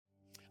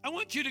I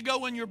want you to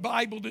go in your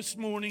Bible this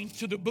morning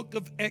to the book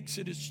of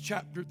Exodus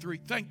chapter 3.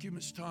 Thank you,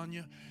 Miss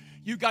Tanya.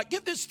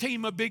 Give this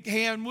team a big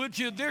hand, would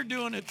you? They're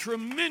doing a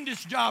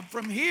tremendous job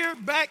from here,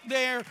 back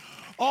there,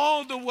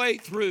 all the way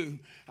through.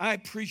 I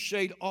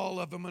appreciate all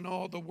of them and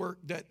all the work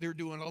that they're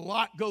doing. A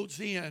lot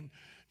goes in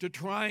to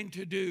trying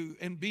to do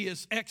and be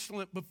as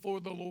excellent before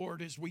the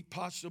Lord as we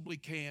possibly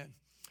can.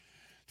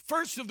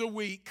 First of the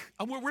week,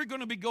 we're going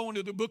to be going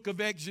to the book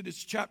of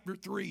Exodus chapter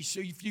 3. So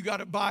if you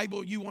got a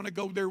Bible, you want to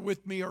go there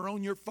with me, or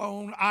on your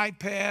phone,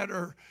 iPad,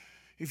 or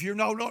if you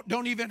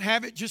don't even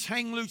have it, just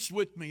hang loose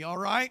with me, all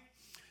right?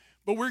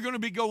 But we're going to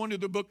be going to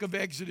the book of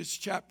Exodus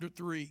chapter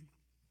 3.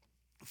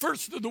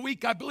 First of the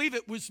week, I believe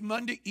it was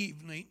Monday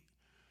evening,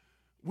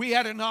 we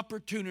had an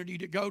opportunity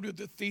to go to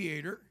the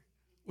theater.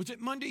 Was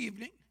it Monday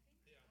evening?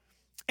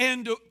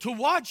 And to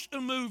watch a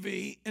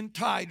movie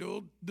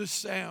entitled The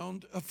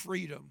Sound of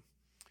Freedom.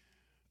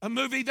 A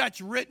movie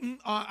that's written,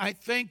 I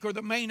think, or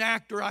the main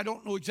actor, I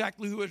don't know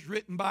exactly who it's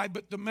written by,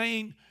 but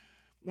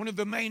one of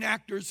the main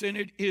actors in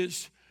it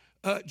is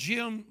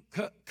Jim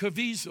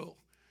Caviezel.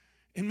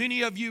 And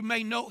many of you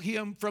may know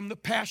him from The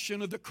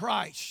Passion of the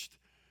Christ,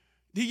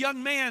 the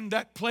young man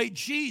that played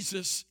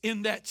Jesus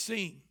in that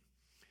scene.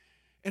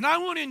 And I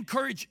want to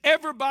encourage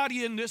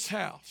everybody in this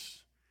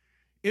house,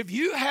 if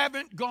you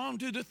haven't gone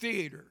to the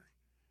theater,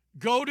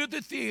 go to the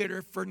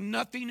theater for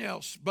nothing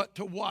else but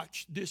to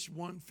watch this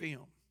one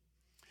film.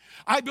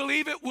 I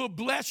believe it will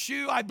bless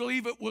you. I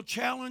believe it will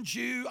challenge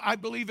you. I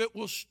believe it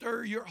will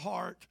stir your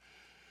heart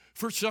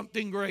for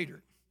something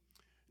greater.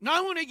 Now,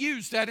 I want to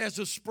use that as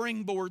a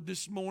springboard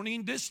this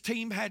morning. This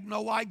team had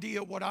no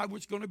idea what I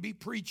was going to be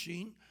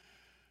preaching.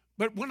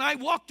 But when I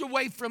walked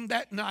away from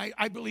that night,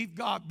 I believe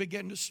God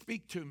began to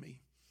speak to me.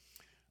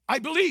 I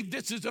believe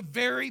this is a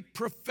very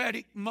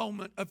prophetic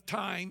moment of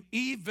time,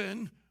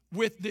 even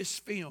with this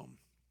film.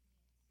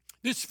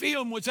 This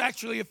film was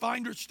actually, if I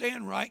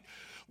understand right,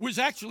 was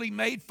actually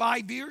made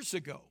 5 years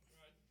ago.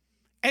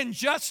 And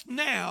just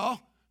now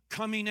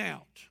coming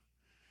out.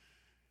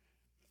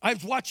 I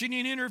was watching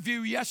an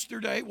interview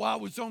yesterday while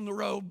I was on the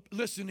road,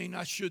 listening,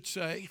 I should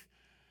say.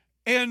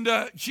 And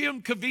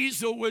Jim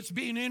Caviezel was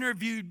being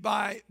interviewed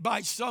by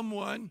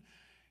someone.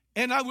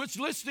 And I was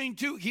listening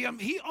to him.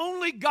 He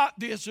only got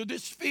this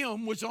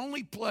film was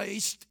only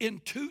placed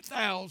in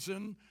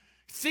 2,000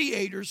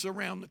 theaters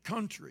around the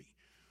country.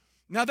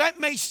 Now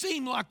that may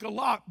seem like a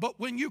lot, but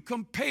when you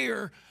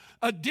compare,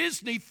 a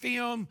Disney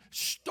film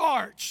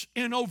starts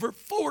in over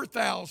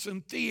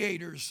 4,000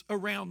 theaters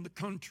around the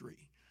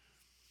country.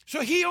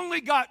 So he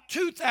only got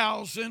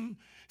 2,000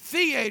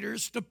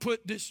 theaters to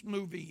put this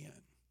movie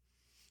in.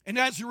 And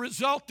as a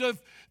result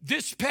of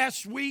this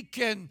past week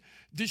and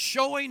the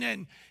showing,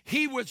 and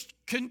he was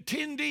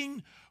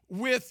contending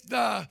with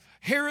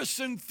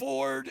Harrison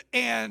Ford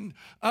and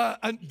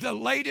the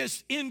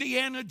latest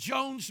Indiana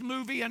Jones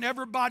movie, and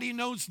everybody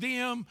knows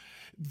them.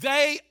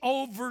 They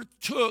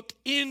overtook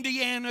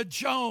Indiana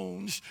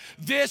Jones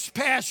this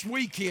past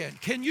weekend.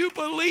 Can you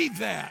believe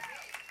that?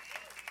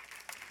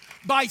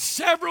 By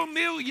several $1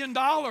 million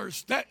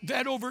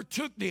that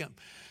overtook them.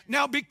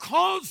 Now,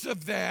 because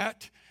of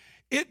that,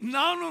 it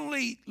not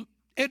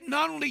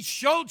only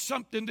showed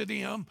something to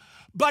them,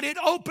 but it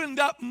opened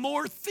up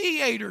more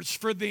theaters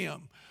for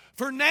them.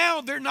 For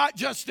now, they're not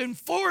just in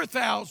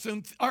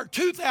 4,000 or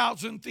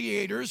 2,000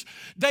 theaters.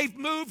 They've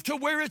moved to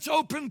where it's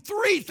open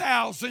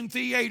 3,000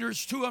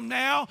 theaters to them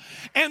now.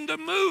 And the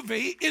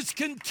movie is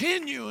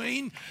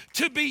continuing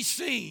to be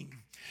seen.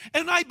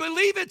 And I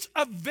believe it's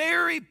a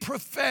very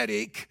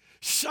prophetic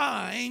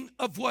sign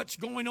of what's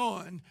going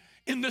on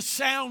in the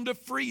sound of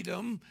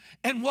freedom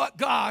and what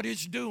God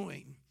is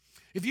doing.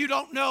 If you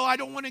don't know, I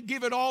don't want to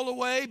give it all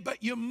away,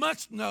 but you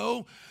must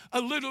know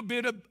a little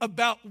bit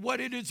about what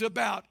it is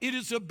about. It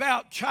is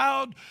about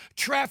child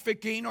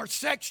trafficking or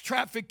sex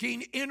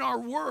trafficking in our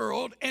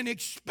world, and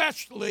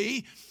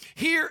especially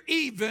here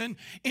even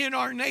in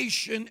our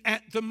nation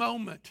at the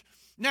moment.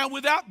 Now,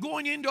 without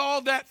going into all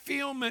that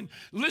film and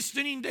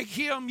listening to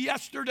him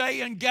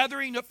yesterday and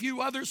gathering a few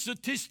other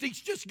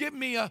statistics, just give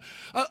me a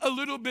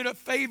little bit of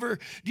favor.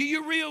 Do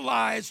you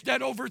realize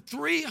that over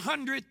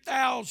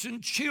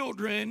 300,000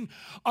 children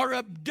are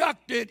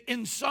abducted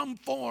in some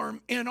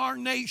form in our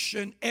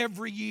nation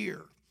every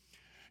year?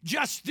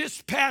 Just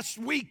this past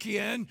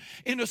weekend,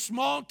 in a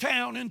small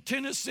town in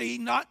Tennessee,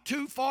 not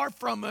too far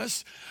from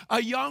us, a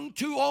young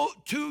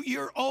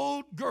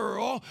two-year-old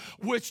girl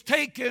was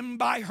taken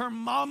by her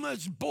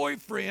mama's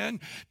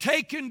boyfriend,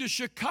 taken to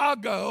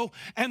Chicago,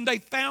 and they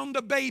found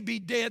the baby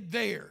dead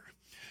there.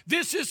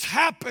 This is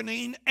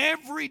happening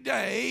every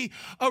day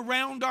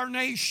around our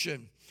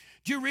nation.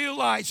 Do you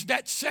realize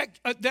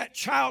that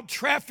child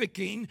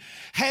trafficking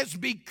has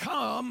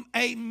become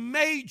a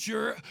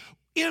major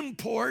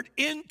import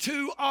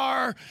into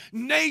our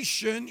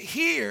nation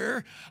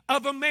here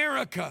of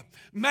America.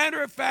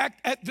 Matter of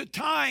fact, at the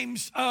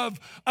times of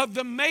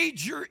the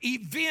major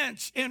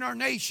events in our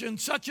nation,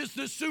 such as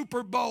the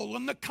Super Bowl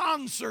and the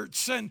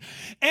concerts and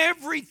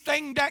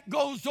everything that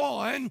goes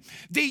on,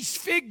 these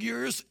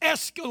figures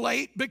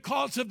escalate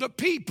because of the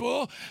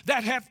people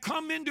that have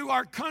come into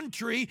our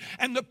country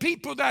and the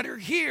people that are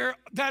here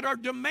that are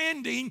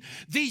demanding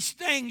these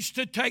things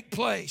to take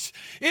place.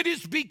 It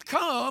has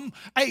become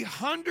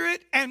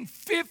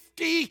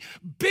 $150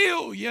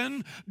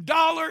 billion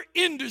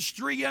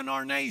industry in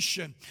our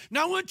nation.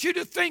 Now I want you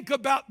to think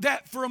about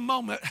that for a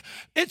moment.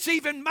 It's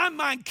even, my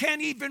mind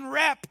can't even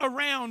wrap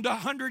around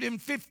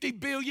 $150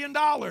 billion.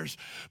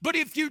 But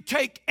if you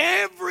take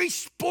every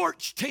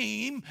sports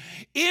team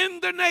in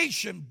the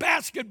nation,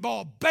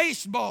 basketball,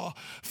 baseball,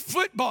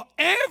 football,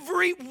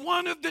 every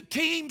one of the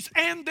teams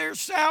and their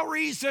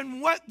salaries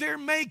and what they're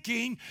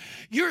making,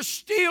 you're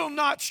still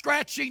not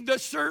scratching the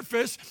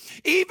surface.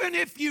 Even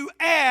if you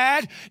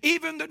add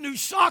even the new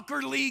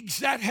soccer leagues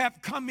that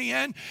have come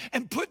in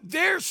and put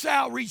their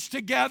salaries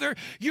together,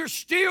 you're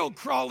still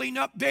crawling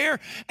up there.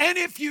 And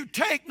if you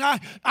take, now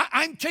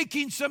I'm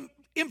taking some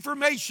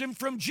information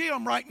from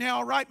Jim right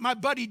now, right? My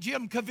buddy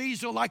Jim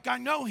Caviezel, like I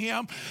know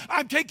him.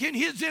 I'm taking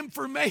his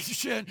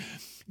information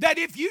that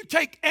if you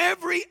take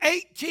every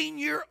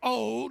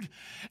 18-year-old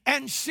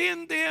and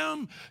send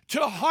them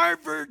to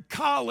Harvard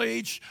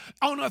College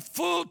on a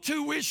full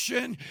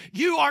tuition,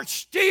 you are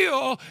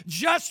still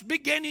just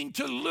beginning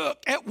to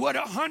look at what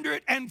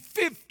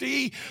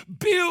 $150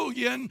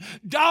 billion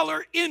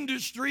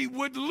industry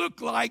would look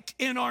like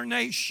in our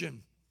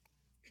nation.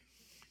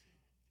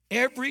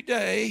 Every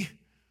day,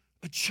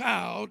 a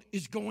child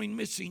is going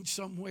missing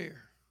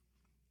somewhere.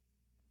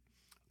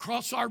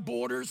 Across our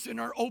borders and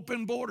our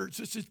open borders,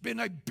 this has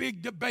been a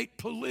big debate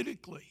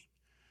politically.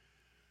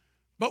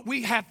 But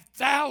we have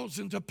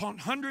thousands upon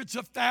hundreds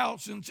of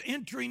thousands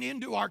entering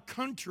into our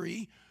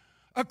country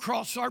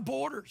across our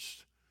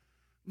borders.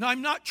 Now,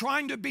 I'm not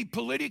trying to be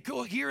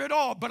political here at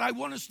all, but I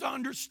want us to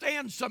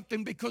understand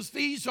something because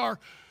these are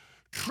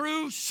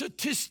true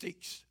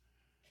statistics.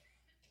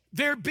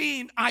 They're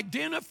being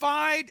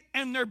identified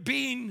and they're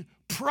being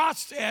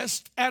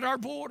processed at our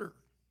border.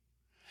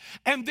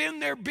 And then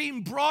they're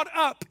being brought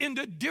up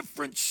into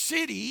different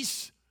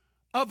cities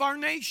of our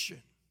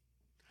nation.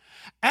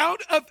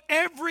 Out of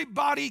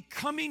everybody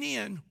coming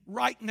in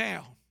right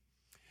now,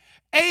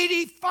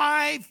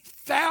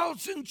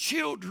 85,000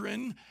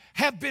 children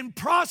have been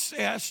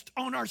processed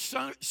on our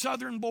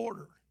southern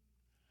border.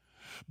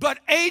 But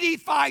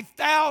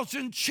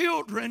 85,000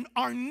 children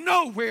are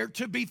nowhere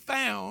to be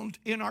found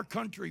in our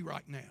country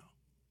right now.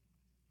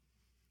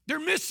 They're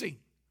missing.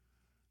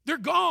 They're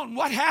gone.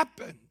 What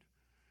happened?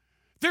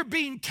 They're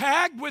being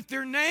tagged with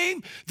their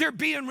name. They're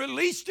being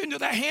released into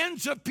the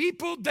hands of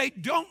people they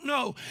don't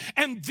know.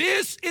 And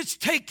this is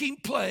taking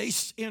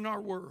place in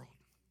our world.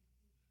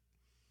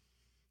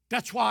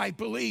 That's why I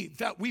believe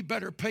that we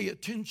better pay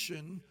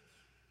attention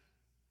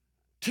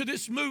to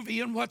this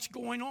movie and what's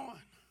going on.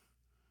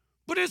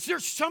 But is there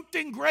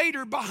something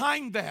greater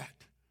behind that?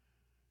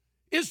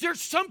 Is there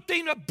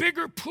something, a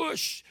bigger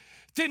push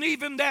than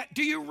even that?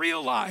 Do you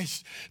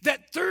realize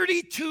that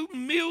 32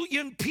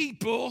 million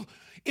people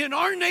in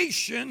our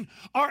nation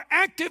are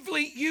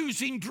actively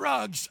using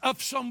drugs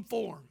of some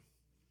form?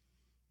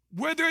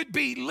 Whether it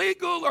be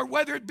legal or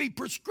whether it be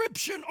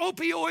prescription,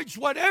 opioids,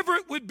 whatever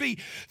it would be,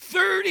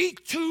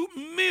 32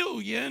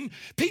 million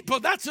people.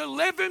 That's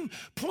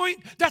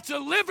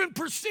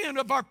 11%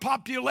 of our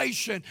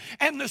population.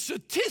 And the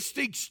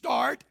statistics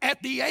start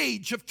at the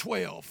age of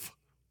 12.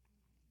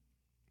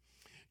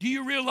 Do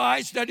you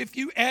realize that if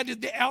you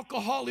added the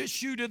alcohol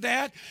issue to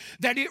that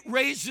it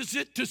raises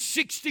it to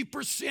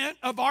 60%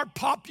 of our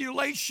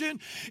population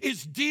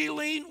is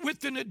dealing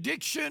with an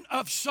addiction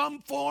of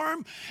some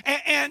form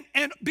and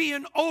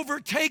being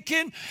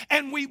overtaken?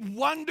 And we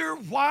wonder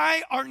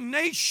why our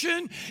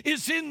nation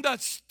is in the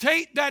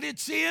state that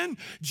it's in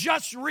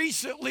just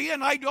recently.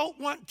 And I don't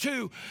want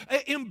to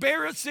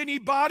embarrass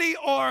anybody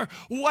or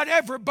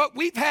whatever, but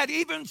we've had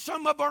even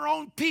some of our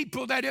own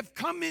people that have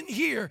come in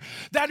here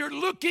that are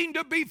looking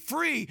to be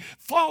free,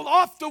 fall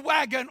off the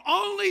wagon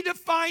only to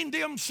find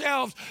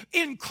themselves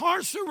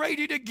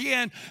incarcerated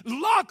again,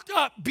 locked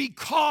up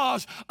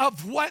because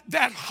of what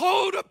that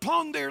hold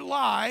upon their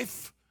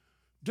life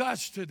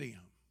does to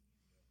them.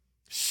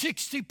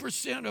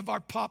 60% of our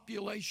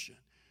population.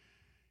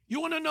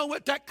 You want to know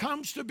what that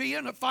comes to be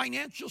in a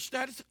financial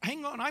status?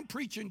 Hang on, I'm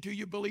preaching to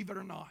you, believe it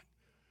or not.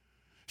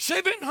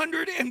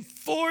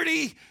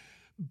 $740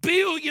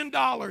 billion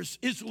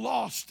is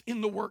lost in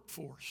the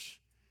workforce,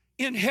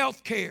 in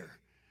health care,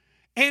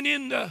 and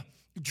in the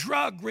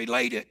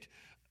drug-related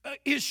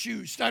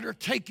issues that are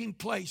taking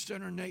place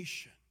in our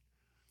nation.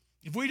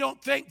 If we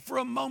don't think for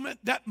a moment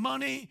that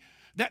money,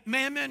 that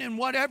mammon and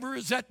whatever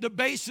is at the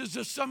basis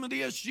of some of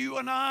this, you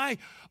and I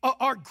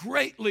are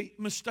greatly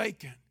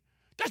mistaken.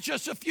 That's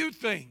just a few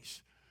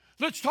things.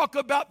 Let's talk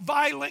about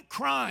violent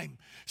crime.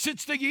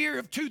 Since the year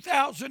of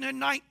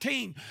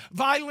 2019,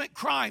 violent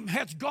crime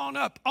has gone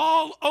up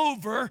all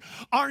over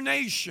our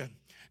nation.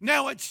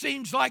 Now it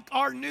seems like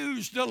our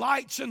news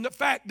delights in the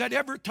fact that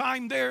every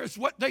time there is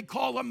what they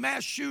call a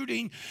mass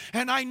shooting,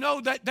 and I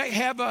know that they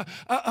have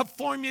a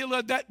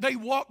formula that they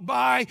walk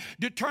by,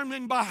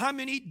 determined by how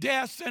many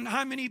deaths and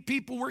how many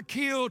people were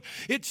killed.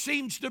 It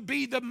seems to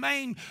be the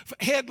main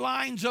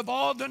headlines of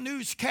all the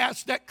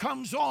newscasts that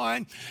comes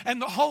on,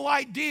 and the whole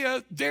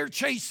idea, they're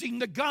chasing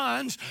the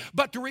guns,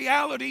 but the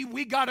reality,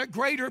 we got a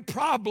greater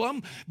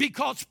problem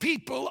because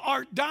people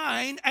are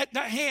dying at the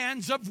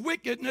hands of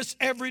wickedness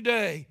every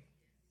day.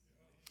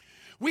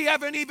 We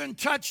haven't even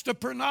touched the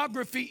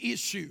pornography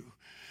issue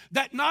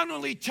that not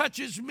only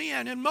touches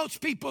men, and most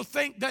people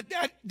think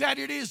that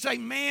it is a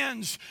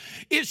man's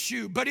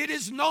issue, but it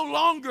is no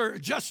longer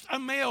just a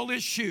male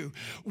issue.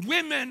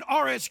 Women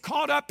are as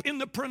caught up in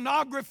the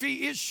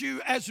pornography issue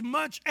as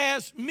much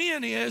as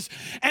men is,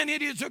 and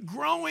it is a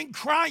growing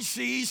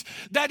crisis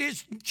that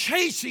is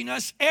chasing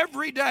us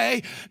every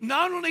day,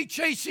 not only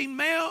chasing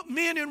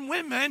men and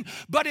women,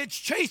 but it's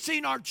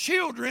chasing our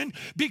children,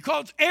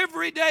 because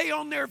every day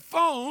on their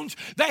phones,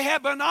 they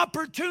have an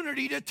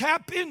opportunity to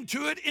tap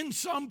into it in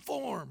some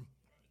form.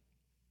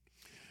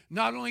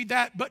 Not only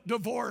that, but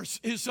divorce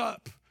is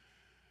up.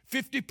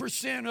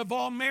 50% of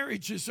all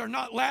marriages are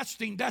not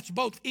lasting. That's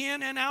both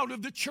in and out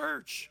of the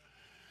church.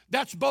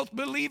 That's both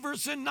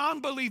believers and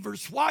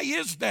non-believers. Why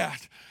is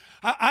that?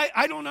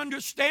 I don't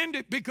understand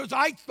it, because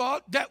I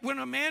thought that when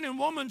a man and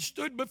woman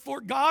stood before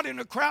God in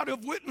a crowd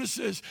of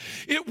witnesses,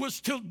 it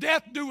was till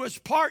death do us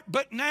part.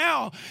 But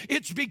now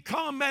it's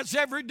become as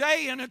every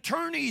day, and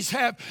attorneys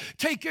have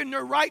taken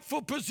their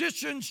rightful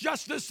positions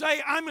just to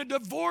say, I'm a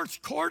divorce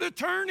court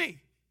attorney.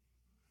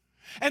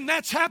 And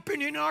that's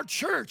happening in our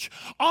church.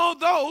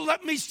 Although,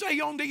 let me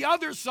say on the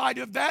other side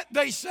of that,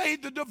 they say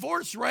the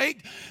divorce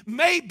rate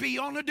may be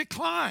on a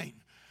decline.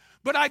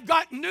 But I've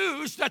got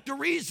news that the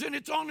reason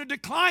it's on a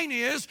decline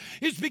is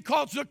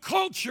because the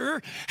culture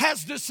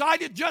has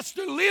decided just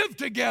to live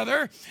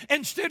together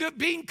instead of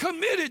being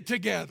committed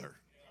together.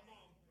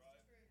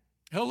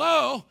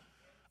 Hello?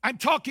 I'm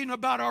talking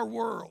about our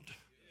world.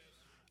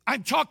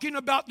 I'm talking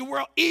about the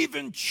world.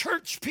 Even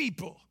church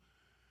people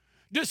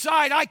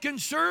decide, I can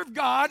serve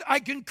God, I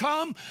can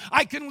come,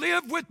 I can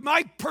live with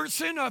my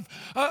person of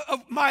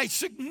my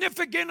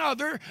significant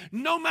other,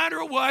 no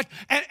matter what,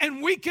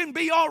 and we can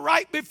be all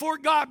right before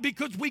God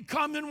because we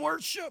come and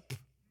worship.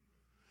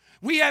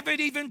 We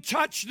haven't even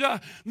touched the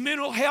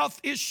mental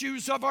health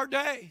issues of our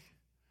day.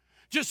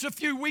 Just a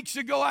few weeks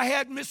ago, I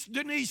had Miss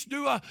Denise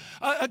do a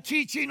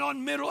teaching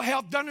on mental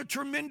health, done a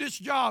tremendous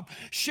job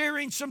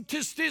sharing some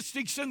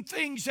statistics and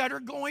things that are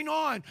going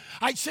on.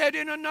 I said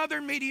in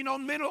another meeting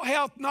on mental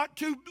health not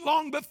too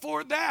long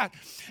before that,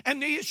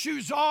 and the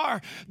issues are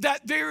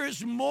that there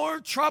is more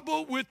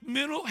trouble with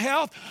mental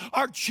health.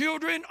 Our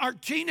children, our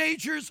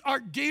teenagers are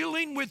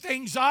dealing with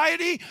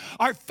anxiety.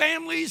 Our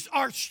families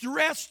are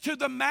stressed to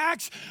the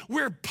max.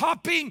 We're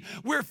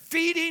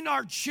feeding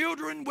our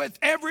children with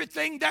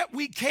everything that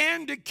we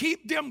can to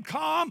keep them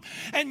calm,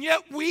 and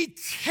yet we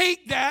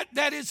take that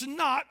is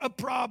not a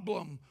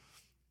problem.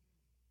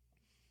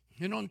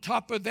 And on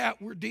top of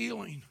that, we're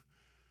dealing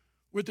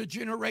with a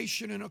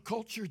generation and a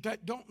culture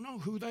that don't know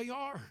who they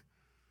are.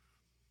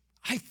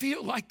 I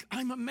feel like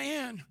I'm a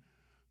man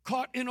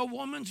caught in a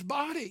woman's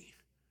body,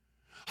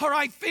 or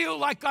I feel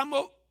like I'm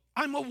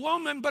a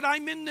woman, but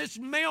I'm in this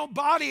male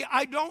body.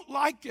 I don't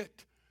like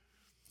it.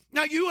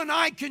 Now, you and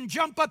I can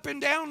jump up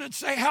and down and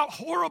say how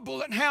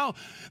horrible and how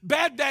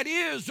bad that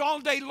is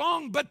all day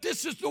long, but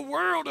this is the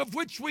world of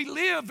which we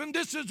live, and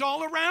this is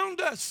all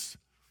around us.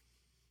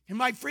 And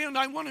my friend,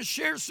 I want to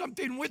share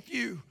something with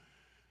you.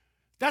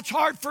 That's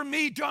hard for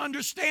me to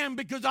understand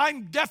because I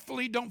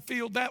definitely don't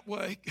feel that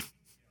way.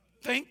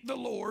 Thank the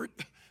Lord.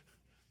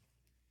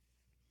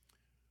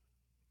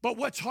 But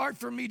what's hard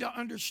for me to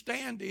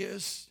understand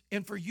is,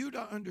 and for you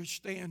to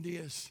understand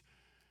is,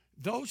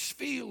 those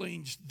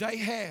feelings they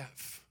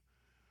have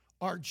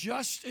are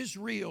just as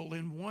real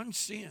in one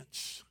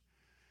sense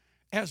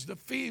as the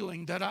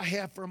feeling that I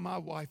have for my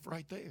wife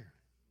right there.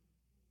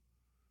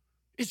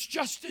 It's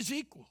just as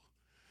equal.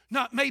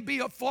 Now, it may be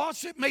a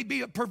false, it may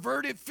be a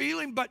perverted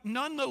feeling, but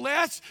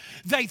nonetheless,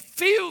 they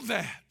feel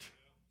that.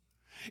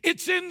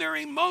 It's in their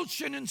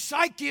emotion and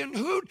psyche. And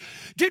who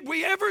did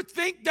we ever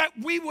think that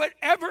we would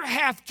ever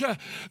have to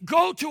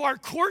go to our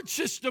court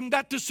system,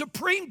 that the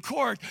Supreme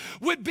Court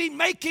would be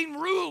making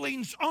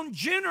rulings on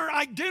gender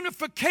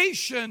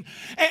identification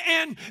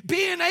and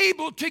being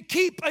able to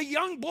keep a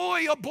young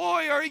boy a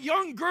boy or a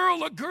young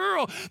girl a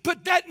girl,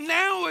 but that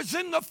now is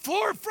in the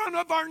forefront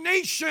of our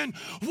nation.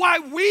 Why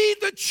we,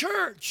 the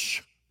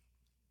church,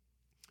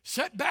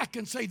 sit back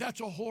and say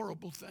that's a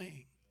horrible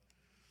thing.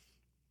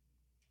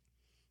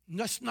 And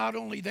that's not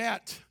only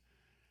that,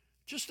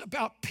 just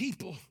about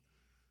people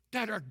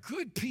that are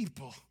good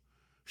people,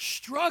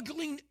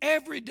 struggling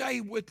every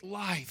day with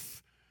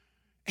life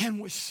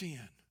and with sin.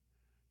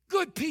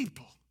 Good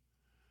people.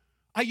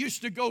 I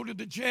used to go to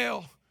the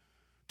jail,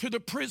 to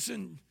the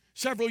prison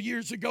Several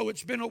years ago,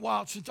 it's been a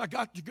while since I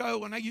got to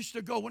go, and I used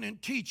to go in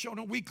and teach on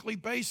a weekly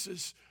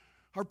basis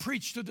or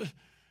preach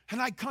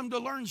and I'd come to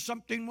learn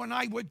something when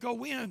I would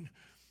go in.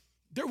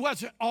 There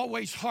wasn't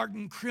always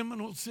hardened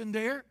criminals in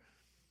there.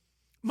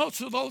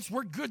 Most of those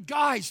were good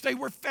guys. They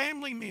were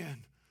family men.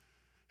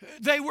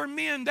 They were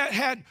men that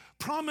had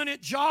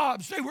prominent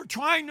jobs. They were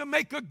trying to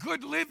make a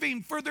good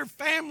living for their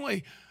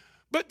family.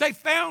 But they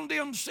found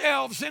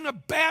themselves in a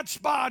bad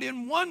spot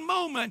in one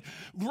moment,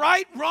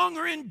 right, wrong,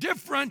 or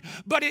indifferent,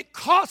 but it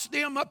cost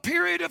them a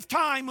period of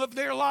time of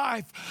their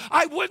life.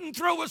 I wouldn't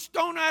throw a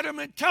stone at them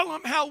and tell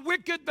them how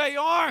wicked they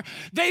are.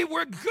 They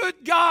were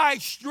good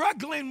guys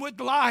struggling with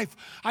life.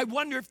 I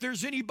wonder if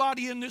there's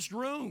anybody in this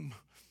room.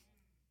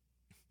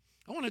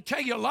 I want to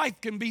tell you, life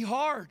can be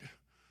hard.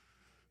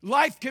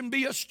 Life can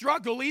be a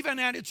struggle even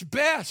at its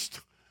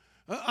best.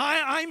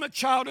 I'm a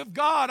child of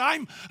God.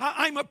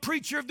 I'm a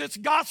preacher of this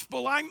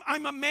gospel.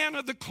 I'm a man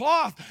of the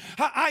cloth.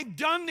 I've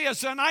done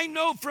this, and I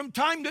know from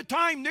time to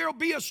time there'll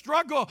be a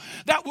struggle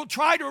that will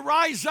try to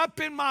rise up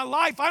in my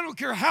life. I don't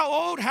care how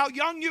old, how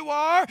young you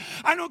are.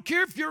 I don't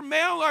care if you're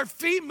male or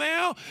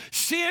female.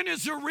 Sin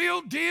is a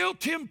real deal.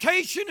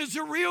 Temptation is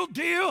a real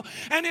deal,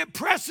 and it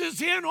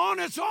presses in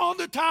on us all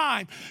the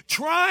time,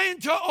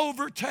 trying to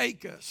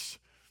overtake us.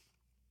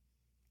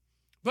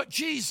 But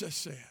Jesus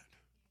said,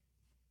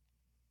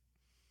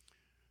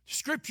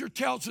 Scripture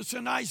tells us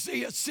in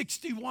Isaiah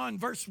 61,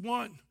 verse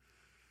 1.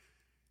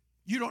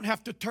 You don't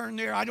have to turn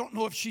there. I don't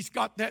know if she's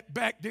got that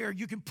back there.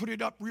 You can put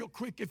it up real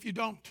quick if you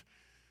don't.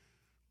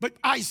 But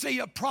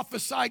Isaiah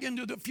prophesied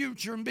into the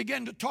future and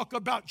began to talk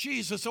about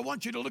Jesus. I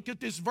want you to look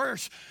at this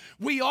verse.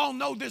 We all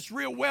know this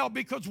real well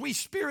because we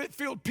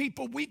Spirit-filled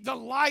people, we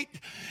delight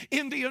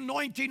in the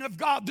anointing of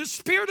God. The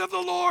Spirit of the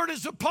Lord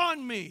is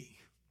upon me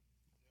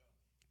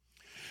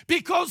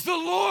because the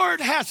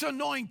Lord has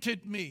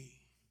anointed me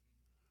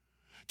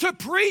to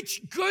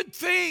preach good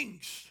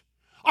things,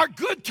 or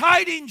good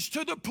tidings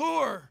to the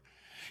poor.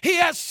 He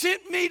has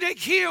sent me to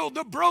heal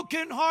the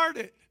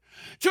brokenhearted,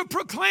 to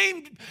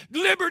proclaim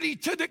liberty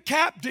to the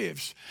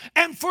captives,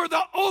 and for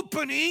the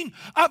opening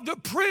of the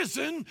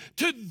prison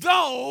to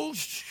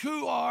those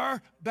who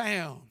are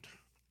bound.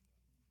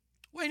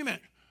 Wait a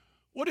minute.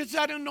 What is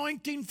that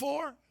anointing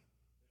for?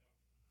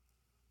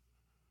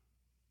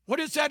 What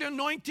is that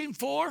anointing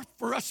for?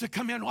 For us to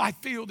come in, oh, I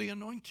feel the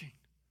anointing.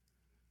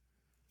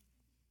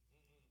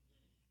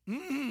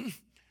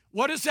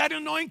 What is that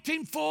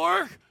anointing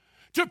for?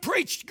 To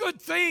preach good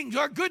things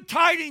or good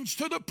tidings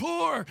to the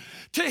poor,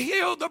 to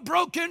heal the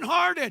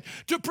brokenhearted,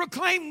 to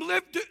proclaim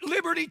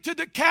liberty to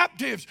the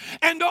captives,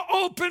 and to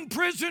open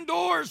prison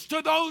doors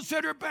to those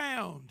that are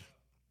bound.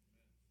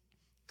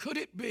 Could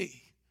it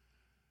be?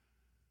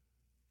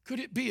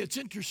 Could it be? It's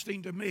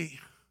interesting to me.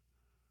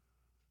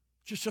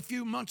 Just a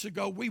few months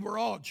ago, we were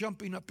all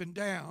jumping up and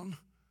down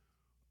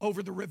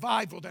over the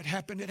revival that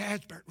happened at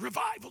Asbury.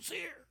 Revival's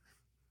here.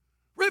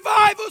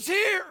 Revival's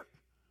here.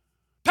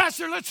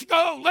 Pastor, let's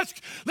go.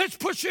 Let's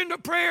push into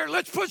prayer.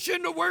 Let's push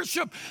into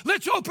worship.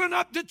 Let's open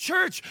up the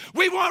church.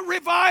 We want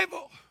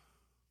revival.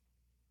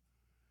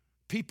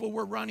 People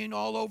were running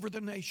all over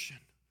the nation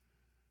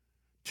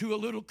to a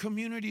little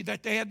community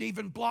that they had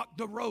even blocked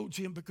the roads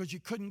in because you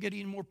couldn't get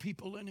any more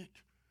people in it.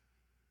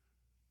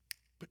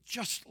 But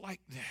just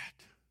like that,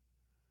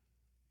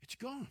 it's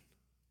gone.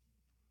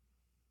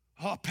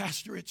 Oh,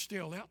 Pastor, it's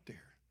still out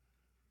there.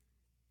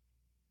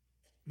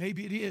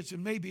 Maybe it is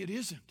and maybe it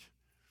isn't,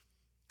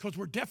 because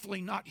we're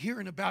definitely not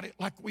hearing about it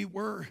like we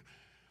were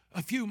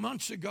a few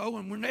months ago,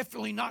 and we're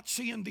definitely not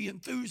seeing the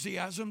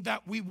enthusiasm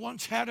that we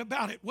once had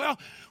about it. Well,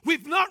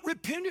 we've not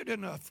repented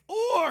enough.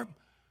 Or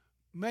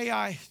may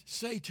I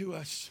say to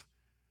us,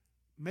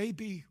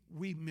 maybe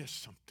we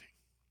missed something.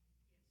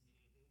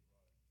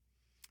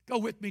 Go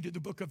with me to the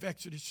book of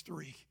Exodus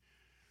 3.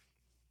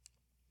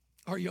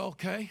 Are you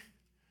okay?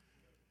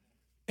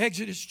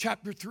 Exodus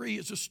chapter 3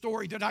 is a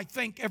story that I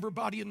think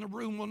everybody in the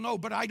room will know,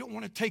 but I don't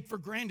want to take for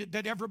granted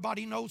that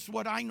everybody knows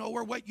what I know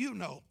or what you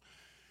know.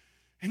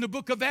 And the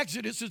book of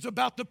Exodus is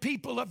about the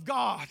people of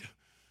God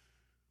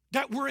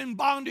that were in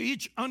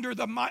bondage under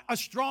a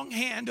strong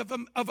hand of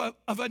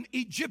an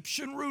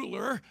Egyptian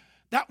ruler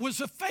that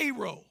was a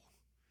Pharaoh.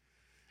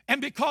 And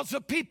because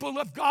the people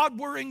of God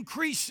were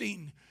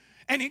increasing,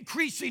 and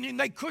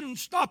they couldn't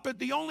stop it.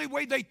 The only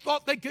way they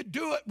thought they could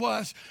do it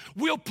was,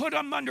 we'll put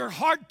them under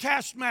hard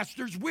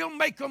taskmasters. We'll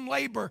make them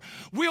labor.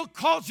 We'll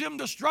cause them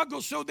to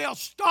struggle so they'll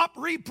stop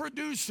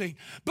reproducing.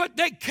 But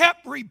they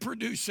kept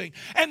reproducing,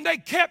 and they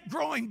kept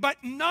growing. But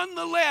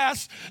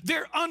nonetheless,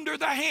 they're under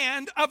the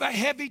hand of a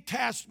heavy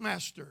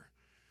taskmaster.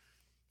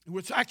 It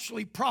was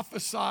actually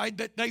prophesied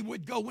that they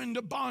would go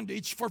into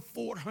bondage for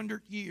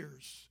 400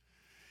 years.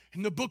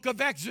 And the book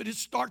of Exodus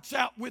starts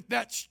out with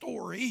that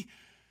story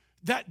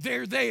that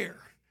they're there.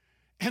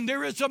 And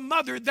there is a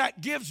mother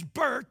that gives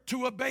birth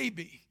to a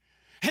baby.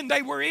 And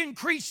they were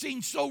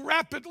increasing so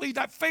rapidly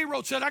that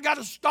Pharaoh said, I got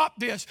to stop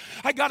this.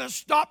 I got to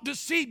stop the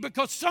seed,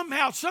 because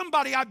somehow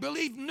somebody, I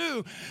believe,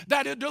 knew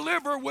that a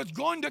deliverer was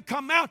going to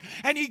come out.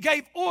 And he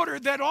gave order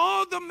that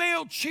all the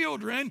male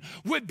children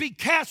would be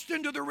cast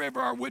into the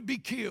river or would be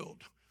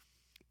killed.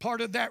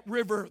 Part of that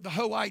river, the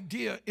whole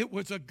idea, it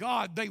was a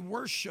god they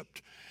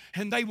worshiped.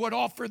 And they would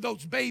offer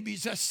those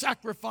babies as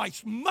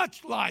sacrifice,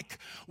 much like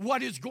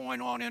what is going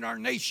on in our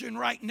nation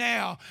right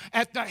now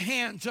at the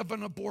hands of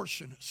an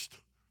abortionist.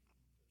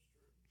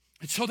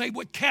 And so they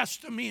would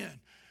cast them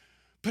in.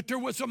 But there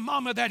was a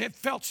mama that had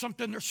felt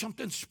something, there's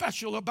something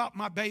special about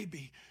my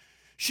baby.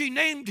 She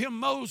named him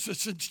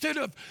Moses. Instead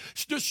of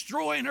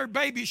destroying her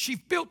baby, she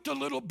built a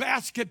little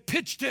basket,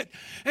 pitched it,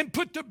 and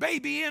put the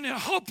baby in. And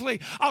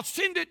hopefully, I'll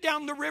send it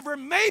down the river.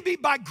 Maybe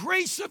by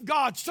grace of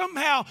God,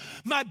 somehow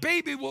my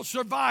baby will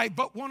survive.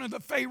 But one of the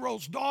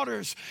Pharaoh's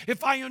daughters,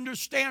 if I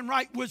understand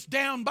right, was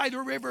down by the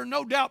river,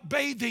 no doubt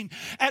bathing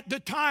at the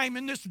time.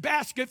 And this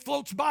basket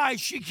floats by.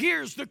 She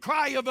hears the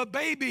cry of a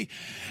baby.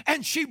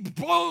 And she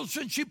blows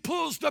and she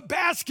pulls the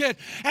basket.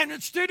 And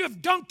instead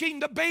of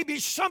dunking the baby,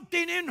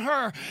 something in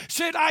her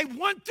said, I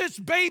want this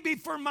baby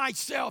for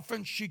myself.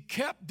 And she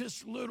kept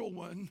this little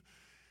one,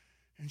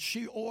 and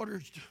she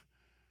ordered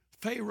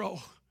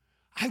Pharaoh,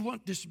 I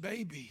want this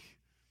baby.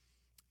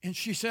 And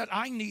she said,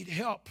 I need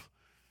help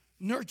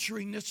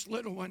nurturing this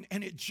little one.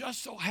 And it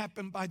just so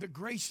happened, by the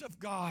grace of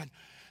God,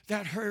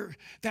 that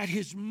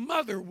his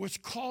mother was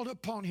called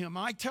upon him. Am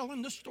I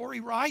telling the story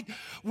right?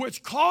 Was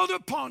called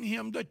upon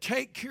him to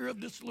take care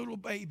of this little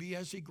baby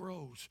as he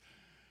grows.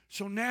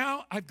 So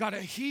now I've got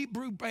a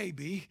Hebrew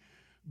baby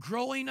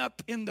growing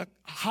up in the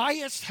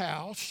highest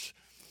house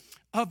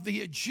of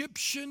the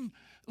Egyptian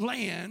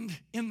land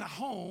in the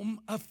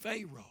home of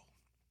Pharaoh.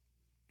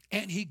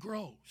 And he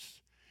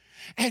grows.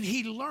 And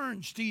he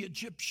learns the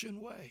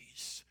Egyptian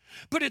ways.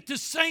 But at the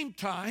same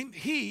time,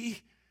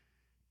 he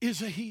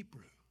is a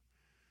Hebrew.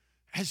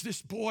 As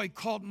this boy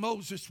called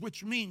Moses,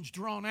 which means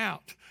drawn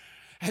out,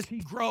 as he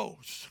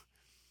grows,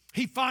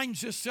 he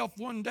finds himself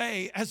one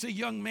day as a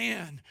young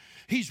man.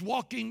 He's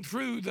walking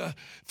through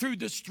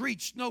the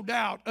streets, no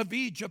doubt, of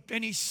Egypt,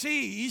 and he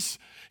sees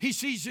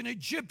an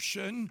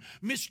Egyptian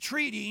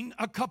mistreating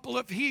a couple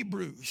of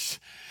Hebrews.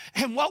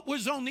 And what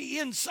was on the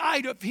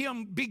inside of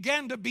him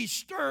began to be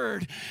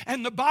stirred.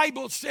 And the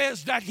Bible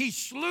says that he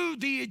slew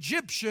the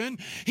Egyptian.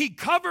 He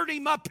covered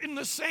him up in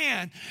the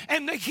sand.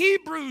 And the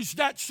Hebrews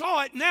that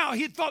saw it now,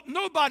 he thought,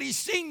 nobody's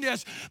seen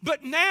this.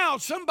 But now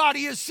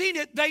somebody has seen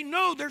it. They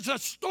know there's a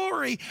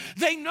story.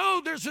 They know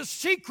there's a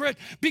secret,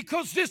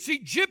 because this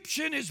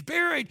Egyptian is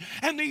buried.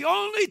 And the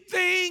only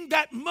thing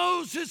that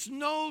Moses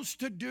knows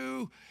to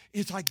do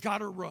is, I got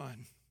to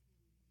run.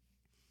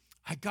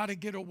 I got to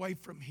get away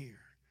from here.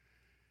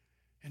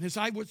 And as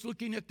I was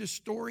looking at this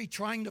story,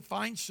 trying to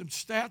find some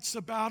stats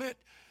about it,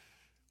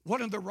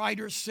 one of the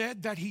writers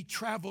said that he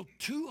traveled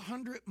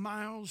 200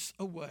 miles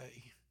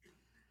away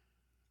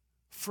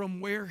from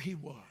where he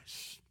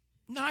was.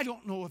 Now, I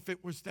don't know if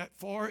it was that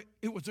far.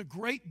 It was a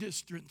great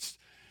distance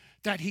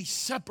that he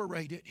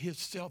separated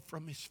himself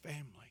from his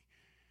family.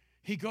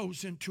 He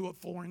goes into a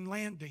foreign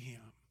land to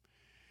him.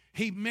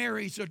 He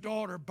marries a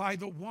daughter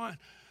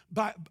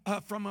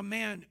from a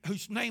man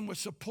whose name was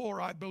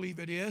Zipporah, I believe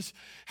it is.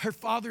 Her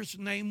father's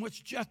name was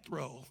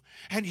Jethro.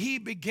 And he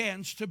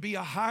begins to be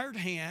a hired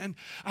hand,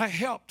 a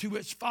help to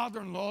his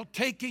father-in-law,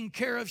 taking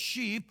care of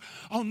sheep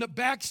on the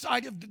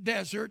backside of the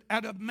desert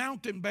at a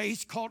mountain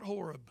base called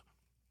Horeb.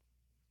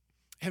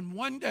 And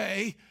one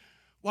day,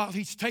 while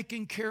he's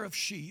taking care of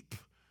sheep,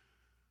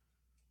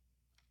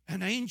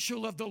 an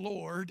angel of the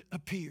Lord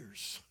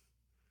appears.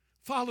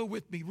 Follow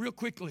with me real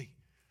quickly.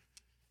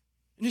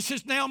 And it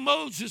says, now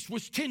Moses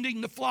was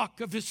tending the flock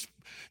of his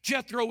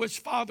Jethro, his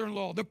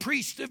father-in-law, the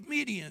priest of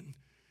Midian.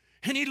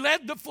 And he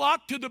led the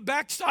flock to the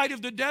backside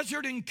of the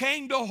desert and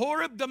came to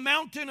Horeb, the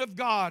mountain of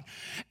God.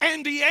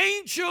 And the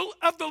angel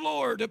of the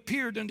Lord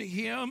appeared unto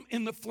him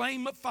in the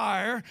flame of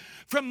fire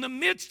from the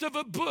midst of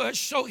a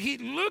bush. So he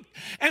looked,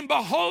 and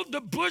behold,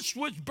 the bush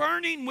was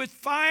burning with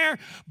fire,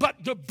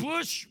 but the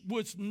bush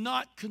was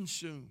not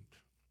consumed.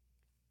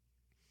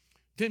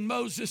 Then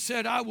Moses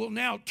said, I will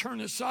now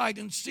turn aside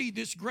and see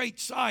this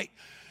great sight,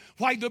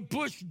 why the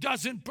bush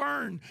doesn't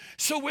burn.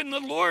 So when the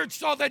Lord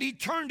saw that he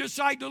turned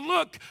aside to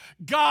look,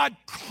 God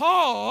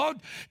called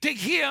to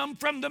him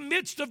from the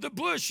midst of the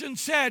bush and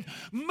said,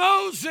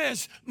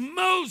 Moses,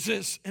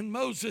 Moses. And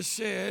Moses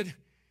said,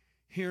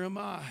 here am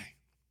I.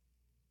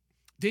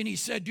 Then he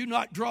said, do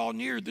not draw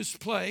near this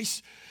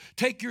place.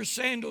 Take your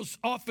sandals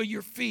off of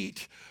your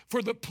feet,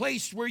 for the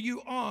place where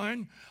you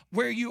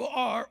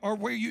are, or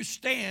where you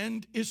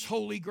stand is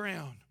holy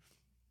ground.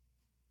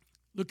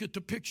 Look at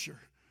the picture.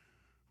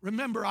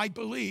 Remember, I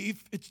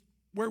believe it's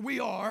where we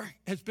are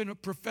has been a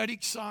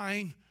prophetic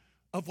sign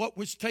of what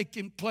was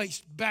taking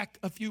place back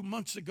a few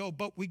months ago,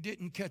 but we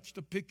didn't catch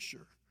the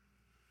picture.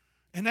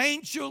 An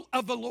angel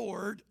of the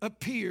Lord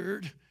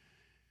appeared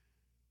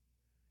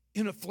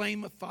in a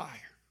flame of fire.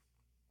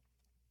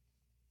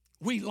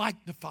 We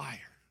like the fire.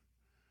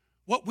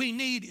 What we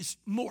need is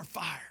more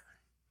fire.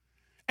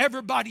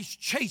 Everybody's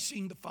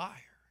chasing the fire.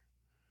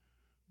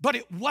 But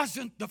it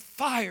wasn't the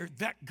fire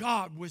that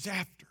God was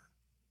after.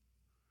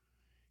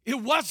 It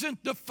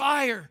wasn't the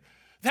fire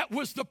that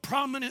was the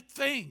prominent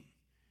thing.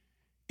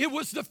 It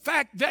was the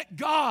fact that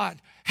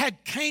God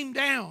had came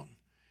down.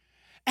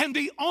 And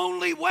the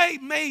only way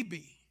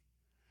maybe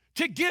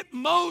to get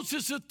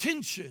Moses'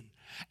 attention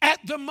at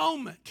the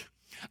moment,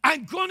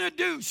 I'm going to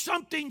do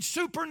something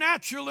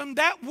supernatural, and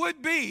that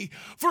would be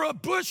for a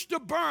bush to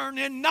burn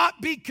and not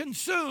be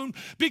consumed.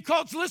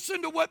 Because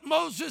listen to what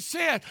Moses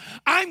said.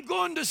 I'm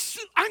going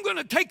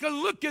to take a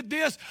look at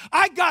this.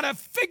 I got to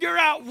figure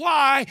out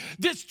why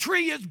this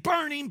tree is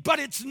burning, but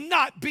it's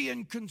not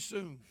being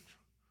consumed.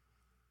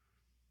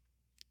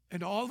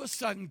 And all of a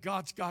sudden,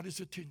 God's got his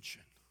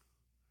attention.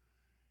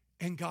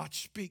 And God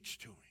speaks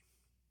to him.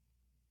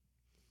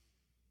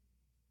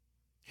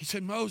 He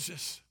said,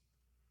 Moses.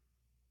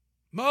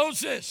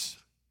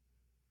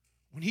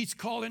 When he's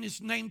calling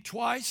his name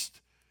twice,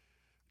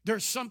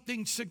 there's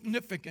something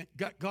significant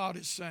that God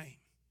is saying.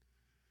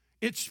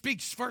 It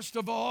speaks, first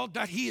of all,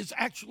 that he is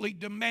actually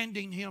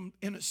demanding him,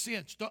 in a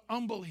sense, to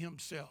humble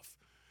himself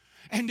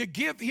and to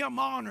give him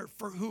honor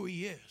for who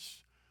he is.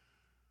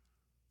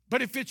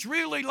 But if it's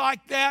really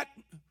like that,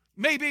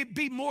 maybe it'd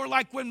be more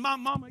like when my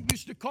mama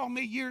used to call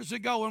me years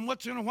ago, and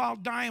once in a while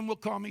Diane will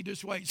call me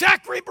this way,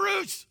 Zachary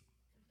Bruce.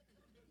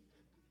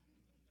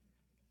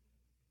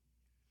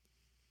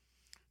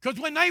 Because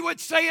when they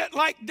would say it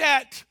like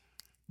that,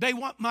 they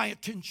want my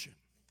attention.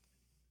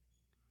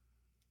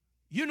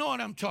 You know what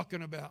I'm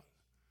talking about.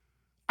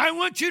 I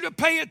want you to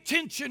pay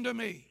attention to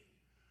me.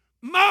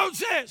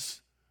 Moses,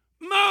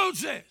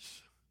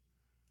 Moses.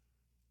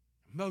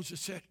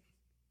 Moses said,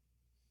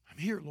 I'm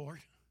here, Lord.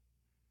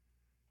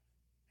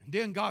 And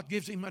then God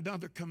gives him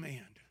another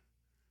command.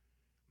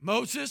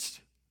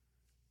 Moses,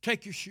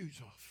 take your shoes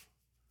off.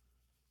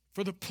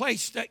 For the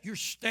place that you're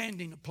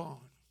standing upon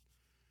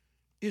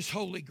is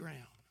holy ground.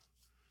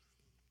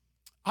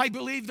 I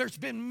believe there's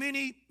been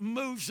many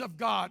moves of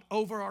God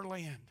over our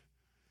land.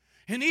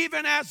 And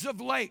even as of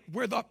late,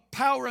 where the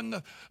power and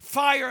the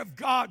fire of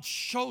God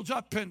shows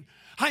up, and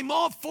I'm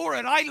all for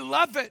it. I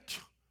love it.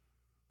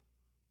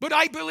 But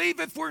I believe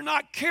if we're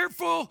not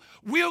careful,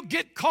 we'll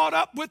get caught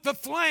up with the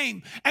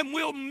flame and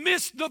we'll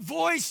miss the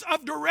voice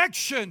of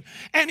direction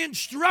and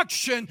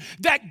instruction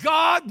that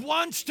God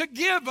wants to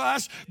give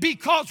us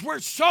because we're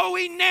so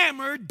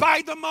enamored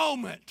by the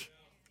moment.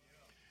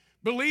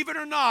 Believe it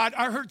or not,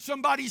 I heard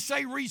somebody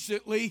say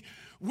recently,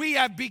 we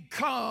have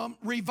become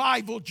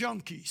revival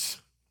junkies.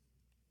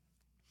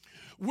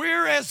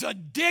 We're as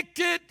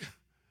addicted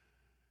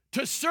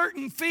to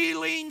certain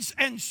feelings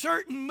and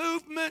certain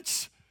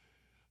movements.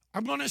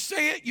 I'm going to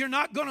say it, you're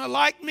not going to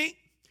like me,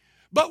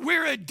 but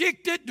we're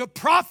addicted to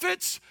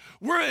prophets.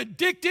 We're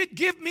addicted,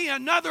 give me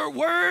another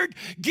word,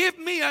 give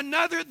me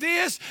another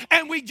this,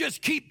 and we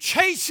just keep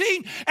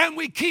chasing and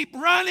we keep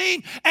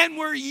running, and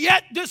we're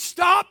yet to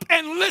stop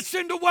and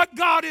listen to what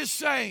God is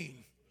saying.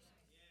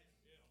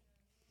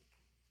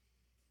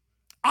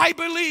 I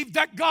believe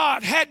that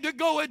God had to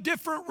go a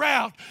different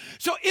route.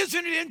 So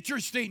isn't it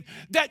interesting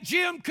that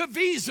Jim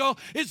Caviezel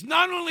is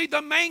not only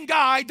the main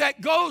guy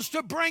that goes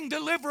to bring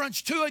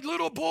deliverance to a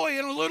little boy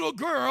and a little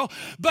girl,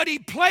 but he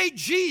played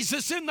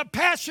Jesus in the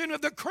Passion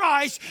of the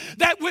Christ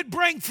that would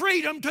bring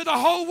freedom to the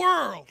whole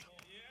world.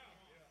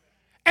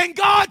 And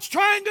God's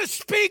trying to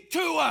speak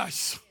to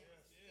us.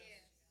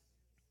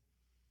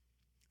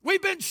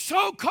 We've been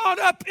so caught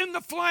up in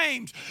the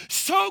flames,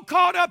 so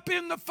caught up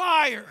in the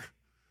fire.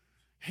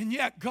 And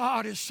yet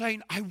God is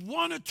saying, I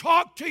want to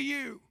talk to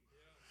you.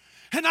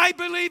 And I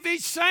believe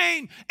he's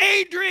saying,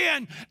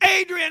 Adrian,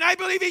 Adrian. I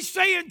believe he's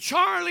saying,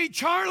 Charlie,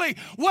 Charlie,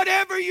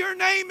 whatever your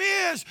name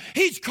is,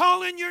 he's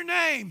calling your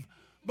name.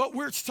 But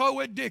we're so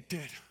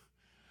addicted.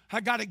 I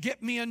got to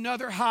get me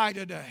another high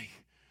today.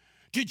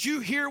 Did you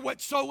hear what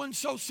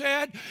so-and-so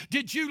said?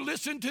 Did you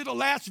listen to the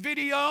last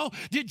video?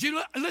 Did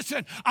you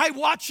listen? I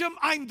watch them,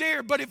 I'm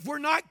there. But if we're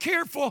not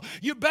careful,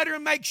 you better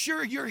make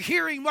sure you're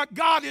hearing what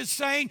God is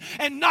saying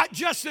and not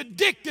just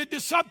addicted to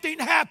something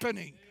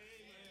happening.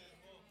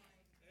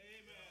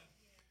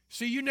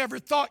 See, you never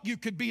thought you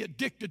could be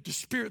addicted to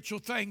spiritual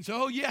things.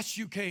 Oh, yes,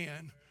 you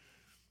can.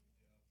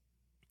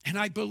 And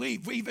I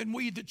believe even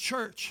we, the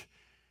church,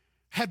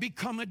 have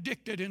become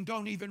addicted and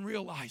don't even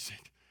realize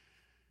it.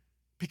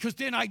 Because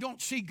then I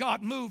don't see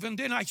God move, and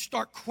then I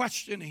start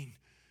questioning.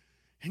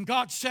 And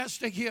God says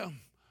to him,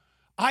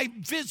 I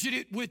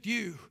visited with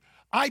you.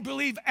 I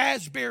believe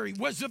Asbury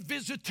was a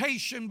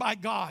visitation by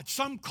God.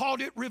 Some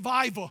called it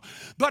revival,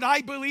 but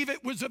I believe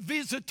it was a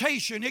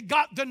visitation. It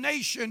got the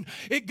nation.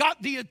 It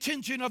got the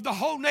attention of the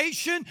whole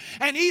nation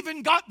and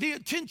even got the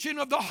attention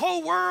of the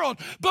whole world,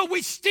 but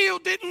we still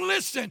didn't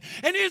listen.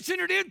 And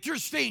isn't it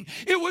interesting?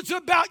 It was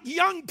about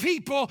young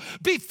people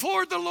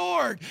before the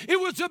Lord. It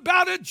was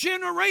about a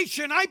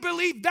generation. I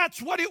believe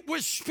that's what it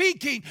was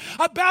speaking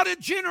about, a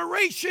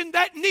generation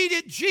that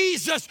needed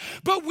Jesus,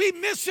 but we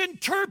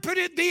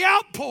misinterpreted the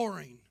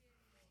outpouring.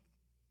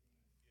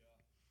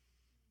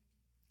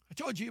 I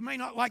told you, you may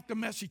not like the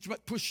message,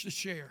 but push the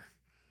share.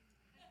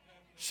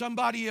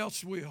 Somebody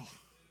else will.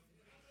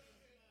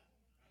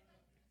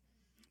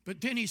 But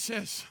then he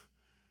says,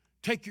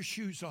 take your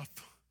shoes off.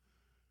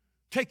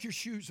 Take your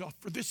shoes off,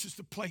 for this is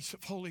the place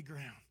of holy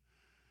ground.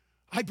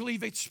 I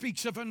believe it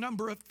speaks of a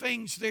number of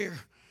things there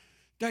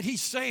that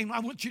he's saying.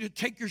 I want you to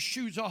take your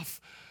shoes off.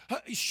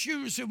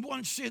 Shoes, in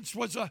one sense,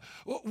 was a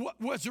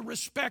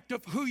respect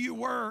of who you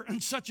were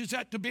and such as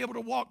that to be able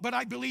to walk. But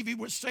I believe he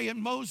was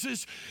saying,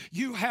 Moses,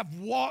 you have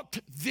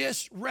walked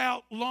this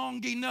route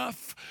long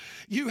enough.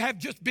 You have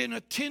just been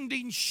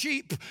attending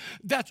sheep.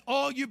 That's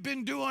all you've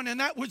been doing. And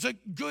that was a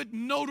good,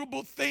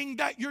 notable thing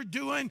that you're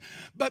doing.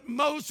 But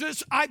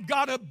Moses, I've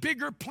got a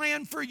bigger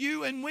plan for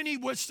you. And when he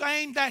was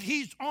saying that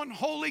he's on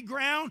holy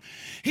ground,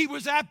 he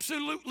was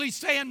absolutely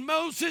saying,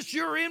 Moses,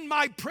 you're in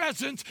my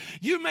presence.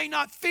 You may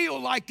not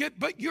feel like it,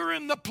 but you're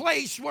in the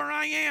place where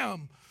I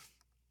am.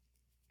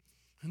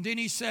 And then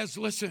he says,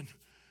 listen,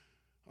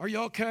 are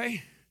you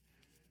okay?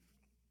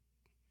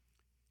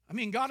 I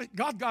mean, God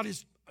got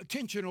his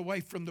attention away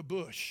from the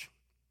bush.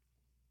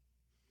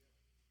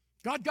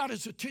 God got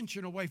his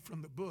attention away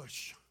from the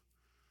bush.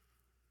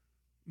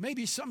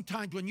 Maybe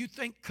sometimes when you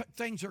think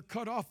things are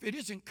cut off, it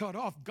isn't cut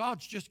off.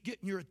 God's just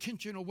getting your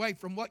attention away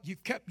from what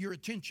you've kept your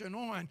attention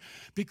on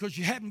because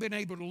you haven't been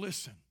able to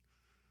listen.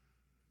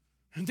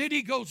 And then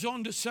he goes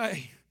on to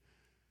say,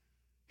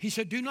 he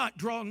said, do not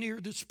draw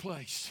near this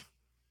place.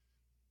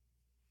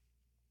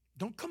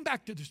 Don't come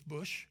back to this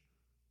bush.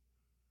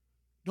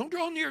 Don't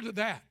draw near to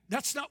that.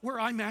 That's not where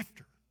I'm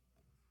after.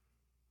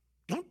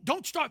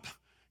 Don't stop.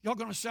 Y'all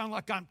going to sound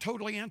like I'm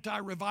totally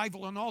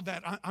anti-revival and all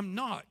that. I'm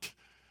not.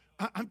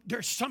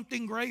 There's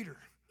something greater.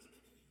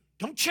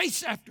 Don't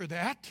chase after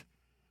that.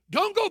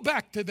 Don't go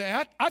back to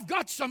that. I've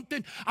got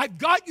something. I've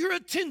got your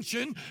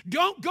attention.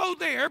 Don't go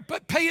there,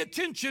 but pay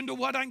attention to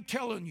what I'm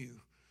telling you.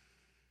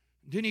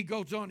 Then he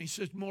goes on, he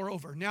says,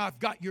 moreover, now I've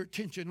got your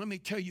attention. Let me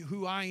tell you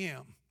who I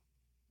am.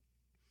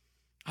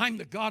 I'm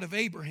the God of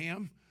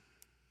Abraham,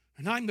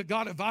 and I'm the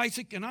God of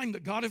Isaac, and I'm the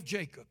God of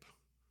Jacob.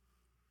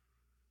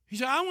 He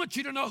said, I want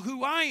you to know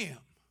who I am.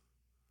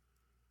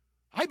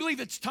 I believe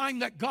it's time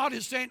that God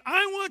is saying,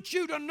 I want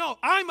you to know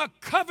I'm a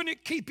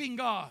covenant-keeping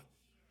God.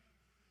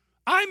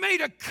 I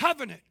made a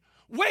covenant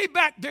way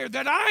back there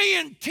that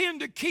I intend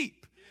to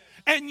keep,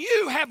 and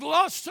you have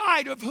lost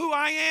sight of who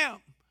I am.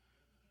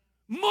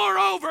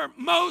 Moreover,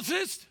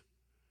 Moses,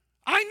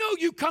 I know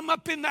you come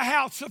up in the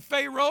house of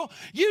Pharaoh.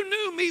 You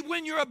knew me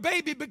when you're a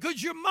baby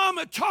because your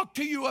mama talked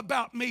to you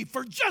about me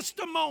for just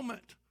a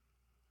moment.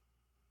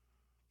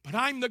 But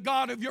I'm the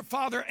God of your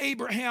father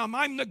Abraham.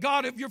 I'm the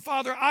God of your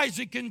father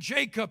Isaac and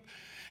Jacob.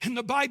 And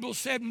the Bible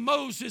said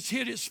Moses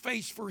hid his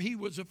face for he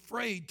was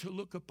afraid to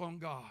look upon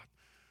God.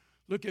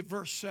 Look at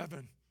verse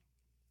 7.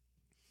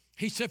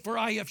 He said, for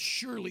I have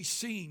surely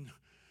seen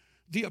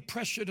the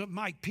oppression of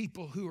my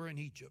people who are in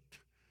Egypt.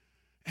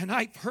 And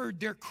I've heard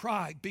their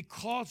cry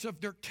because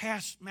of their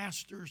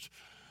taskmasters,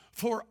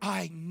 for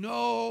I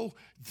know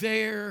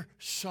their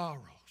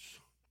sorrows.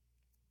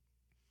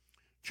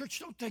 Church,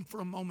 don't think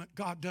for a moment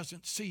God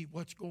doesn't see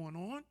what's going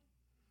on.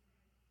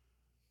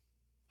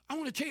 I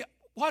want to tell you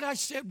what I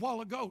said a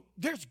while ago.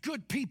 There's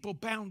good people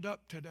bound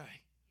up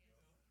today.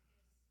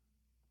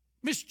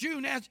 Miss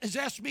June has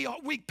asked me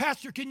all week,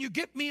 Pastor, can you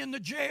get me in the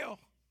jail?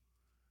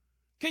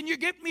 Can you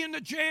get me in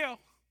the jail?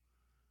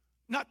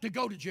 Not to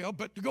go to jail,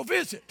 but to go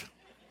visit.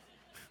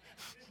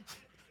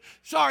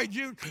 Sorry,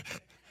 June.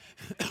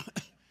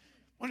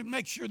 Wanted to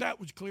make sure that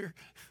was clear.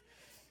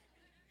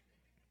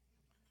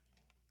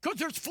 Because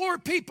there's 4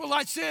 people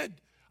I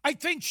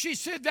think she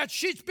said that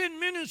she's been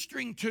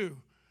ministering to.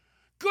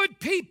 Good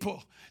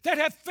people that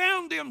have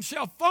found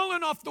themselves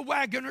falling off the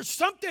wagon or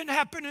something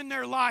happened in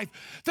their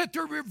life that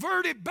they're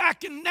reverted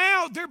back and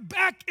now they're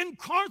back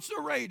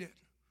incarcerated.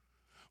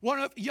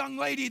 One young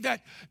lady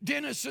that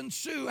Dennis and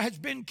Sue has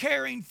been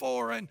caring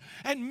for and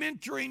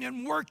mentoring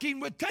and working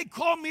with. They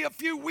called me a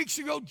few weeks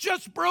ago,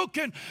 just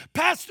broken.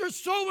 Pastor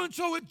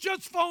so-and-so had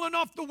just fallen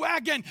off the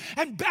wagon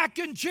and back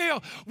in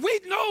jail. We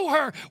know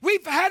her.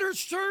 We've had her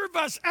serve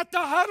us at the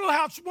Huddle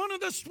House. One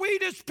of the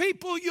sweetest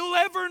people you'll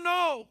ever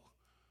know.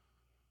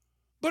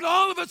 But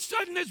all of a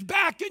sudden it's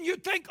back and you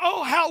think,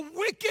 oh, how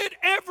wicked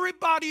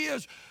everybody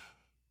is.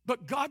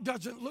 But God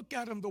doesn't look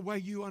at them the way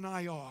you and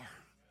I are.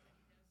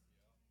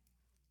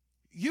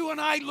 You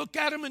and I look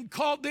at them and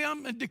called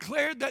them and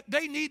declared that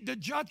they need the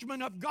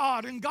judgment of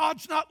God. And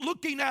God's not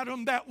looking at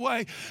them that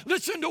way.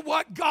 Listen to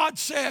what God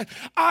said.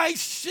 I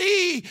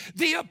see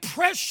the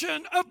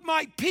oppression of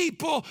my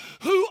people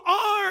who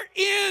are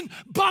in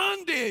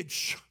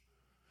bondage.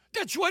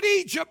 That's what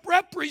Egypt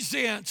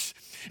represents.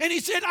 And he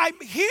said, I'm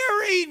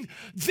hearing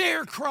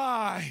their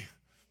cry.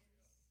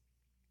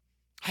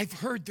 I've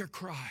heard their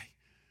cry.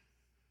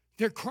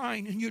 They're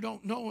crying and you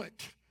don't know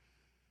it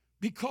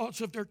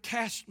because of their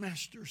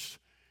taskmasters.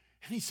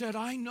 And he said,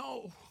 I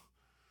know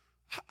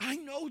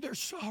their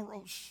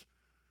sorrows.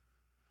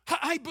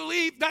 I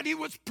believe that he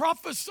was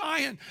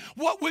prophesying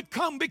what would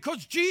come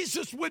because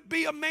Jesus would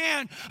be a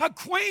man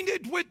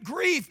acquainted with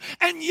grief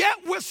and yet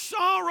with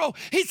sorrow.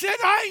 He said,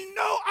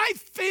 I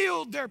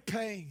feel their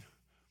pain.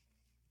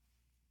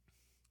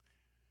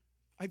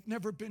 I've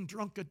never been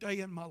drunk a day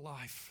in my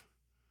life.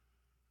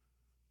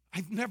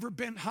 I've never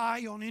been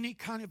high on any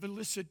kind of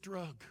illicit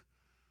drug.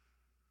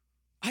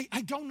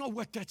 I don't know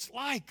what that's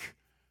like.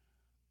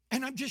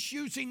 And I'm just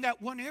using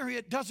that one area.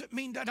 It doesn't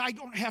mean that I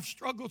don't have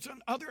struggles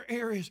in other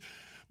areas.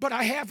 But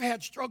I have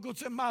had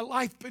struggles in my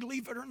life,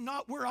 believe it or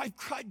not, where I've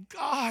cried,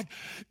 God,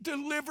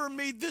 deliver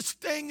me. This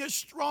thing is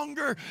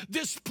stronger.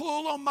 This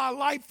pull on my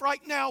life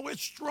right now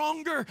is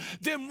stronger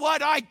than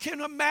what I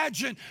can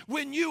imagine.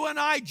 When you and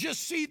I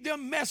just see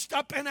them messed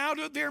up and out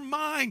of their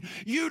mind,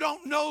 you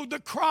don't know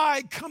the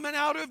cry coming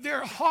out of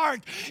their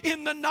heart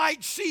in the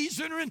night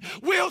season. And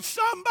will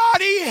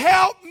somebody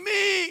help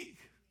me?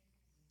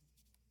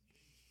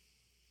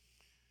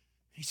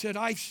 He said,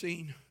 I've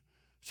seen.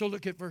 So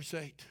look at verse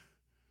 8.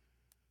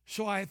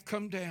 So I have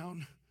come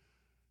down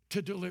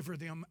to deliver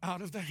them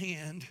out of the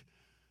hand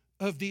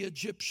of the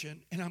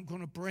Egyptian, and I'm going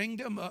to bring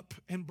them up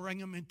and bring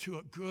them into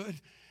a good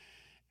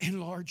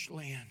and large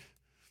land.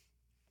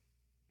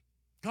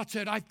 God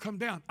said, I've come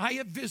down. I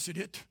have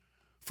visited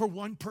for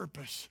one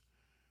purpose,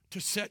 to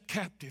set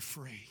captive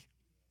free.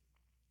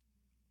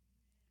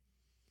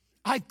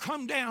 I've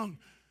come down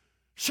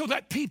so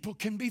that people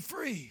can be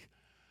free.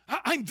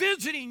 I'm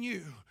visiting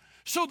you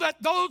so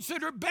that those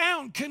that are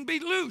bound can be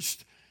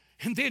loosed.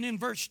 And then in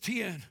verse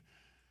 10,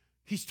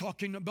 he's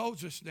talking to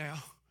Moses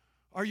now.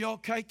 Are you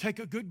okay? Take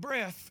a good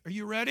breath. Are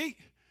you ready?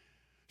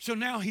 So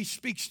now he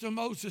speaks to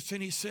Moses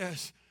and he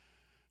says,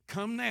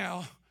 come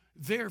now,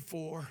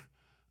 therefore,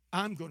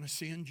 I'm going to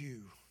send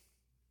you.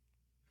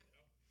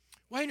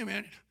 Wait a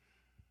minute.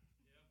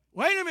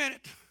 Wait a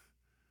minute.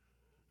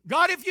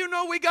 God, if you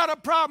know we got a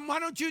problem, why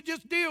don't you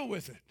just deal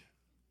with it?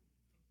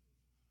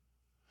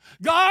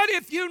 God,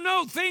 if you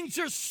know things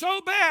are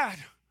so bad,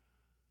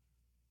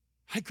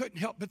 I couldn't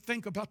help but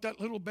think about that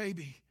little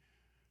baby,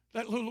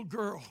 that little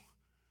girl,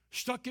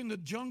 stuck in the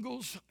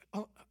jungles,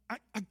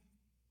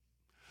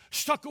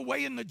 stuck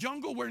away in the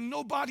jungle where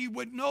nobody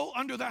would know,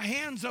 under the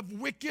hands of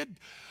wicked,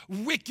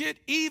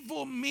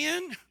 evil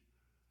men.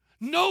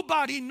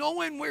 Nobody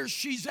knowing where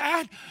she's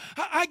at.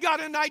 I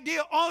got an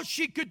idea. Oh,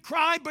 she could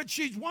cry, but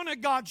she's one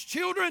of God's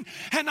children,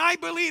 and I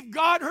believe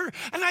God her.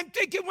 And I'm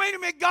thinking, wait a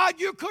minute, God,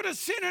 you could have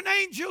sent an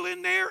angel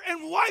in there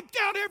and wiped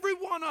out every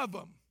one of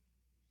them.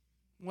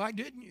 Why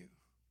didn't you?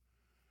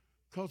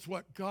 Because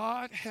what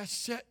God has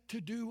set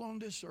to do on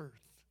this earth,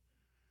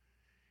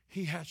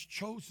 He has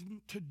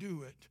chosen to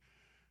do it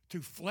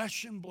through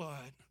flesh and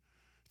blood,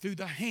 through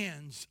the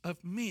hands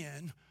of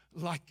men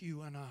like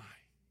you and I.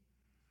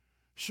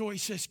 So He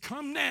says,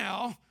 come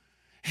now,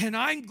 and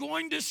I'm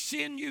going to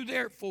send you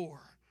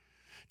therefore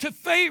to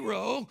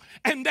Pharaoh,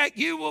 and that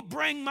you will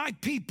bring my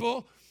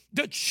people,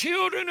 the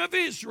children of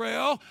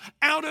Israel,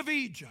 out of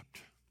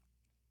Egypt.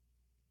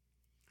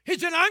 He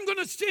said, I'm going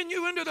to send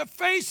you into the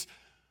face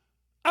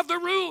of the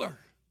ruler,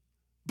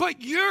 but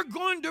you're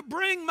going to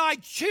bring my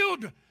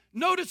children.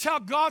 Notice how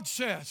God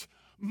says,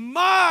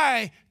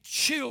 my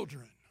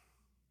children.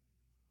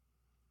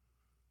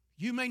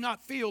 You may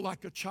not feel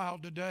like a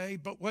child today,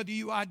 but whether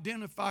you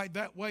identify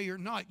that way or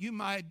not, you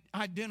might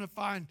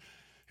identify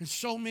in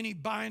so many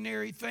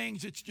binary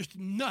things, it's just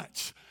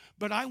nuts.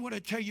 But I want to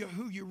tell you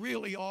who you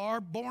really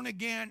are, born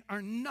again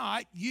or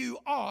not. You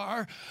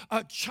are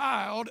a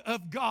child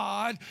of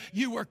God.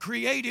 You were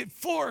created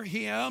for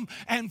Him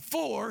and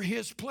for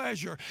His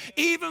pleasure.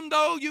 Even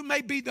though you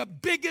may be the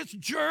biggest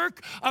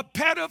jerk, a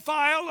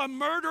pedophile, a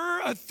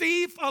murderer, a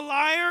thief, a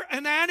liar,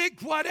 an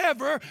addict,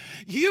 whatever,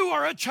 you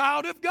are a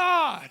child of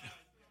God.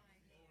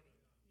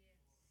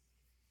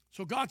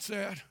 So God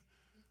said,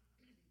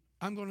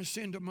 I'm going to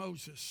send to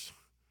Moses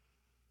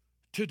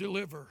to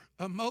deliver,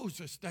 a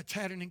Moses that's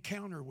had an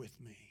encounter with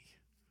me,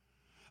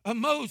 a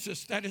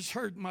Moses that has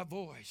heard my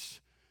voice.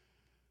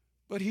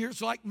 But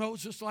here's like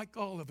Moses, like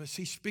all of us,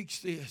 he speaks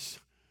this,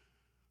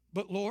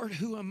 but Lord,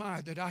 who am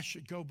I that I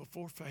should go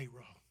before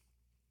Pharaoh?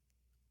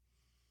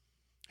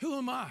 Who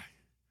am I?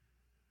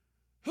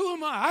 Who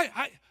am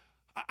I?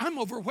 I'm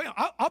overwhelmed.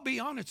 I'll be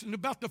honest, in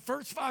about the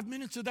first 5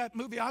 minutes of that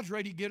movie, I was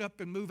ready to get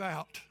up and move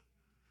out.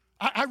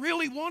 I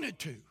really wanted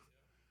to.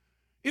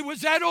 It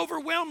was that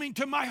overwhelming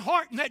to my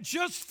heart in that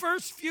just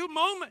first few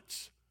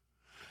moments.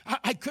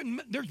 I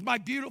couldn't, there's my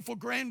beautiful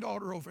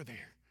granddaughter over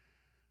there.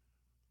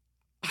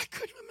 I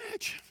couldn't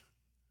imagine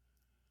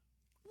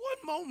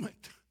one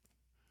moment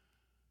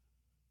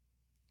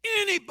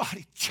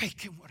anybody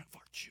taking one of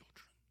our children.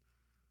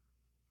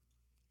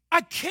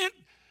 I can't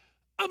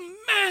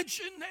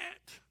imagine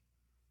that.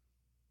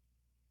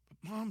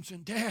 But moms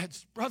and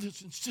dads,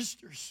 brothers and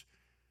sisters,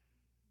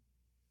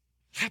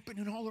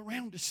 happening all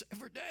around us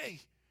every day.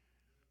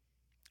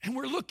 And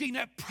we're looking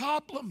at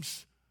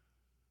problems.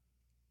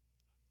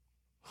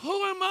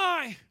 Who am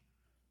I?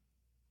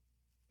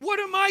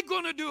 What am I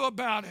going to do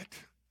about it?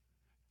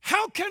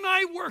 How can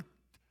I work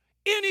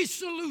any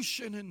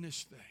solution in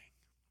this thing?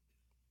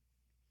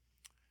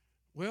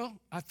 Well,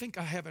 I think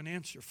I have an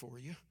answer for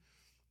you.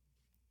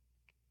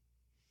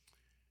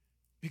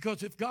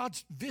 Because if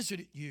God's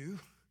visited you,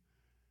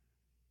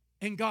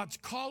 and God's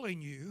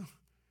calling you,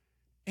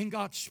 and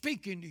God's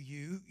speaking to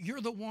you,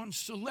 you're the one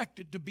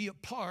selected to be a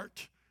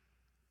part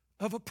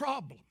of a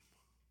problem.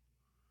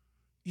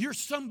 You're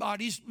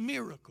somebody's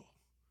miracle.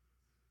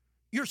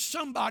 You're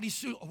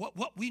somebody's,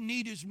 what we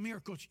need is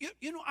miracles.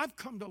 You know, I've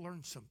come to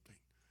learn something.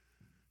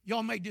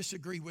 Y'all may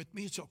disagree with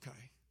me. It's okay.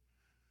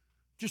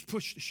 Just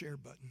push the share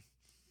button.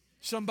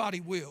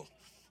 Somebody will.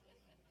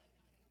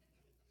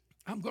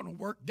 I'm going to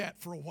work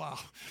that for a while.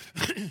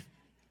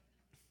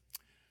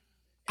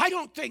 I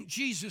don't think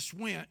Jesus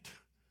went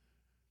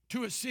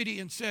to a city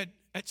and said,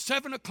 at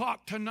 7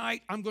 o'clock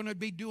tonight, I'm going to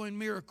be doing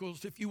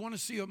miracles. If you want to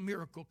see a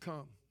miracle,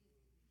 come.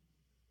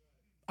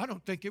 I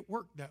don't think it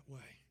worked that way.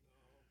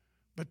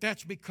 But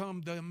that's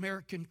become the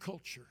American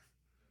culture.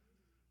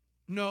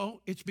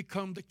 No, it's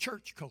become the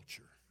church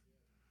culture.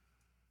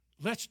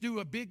 Let's do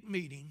a big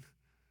meeting.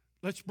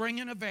 Let's bring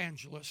an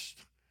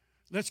evangelist.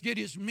 Let's get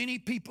as many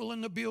people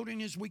in the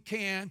building as we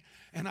can.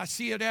 And I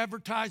see it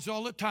advertised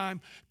all the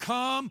time.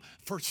 Come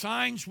for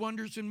signs,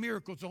 wonders, and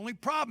miracles. The only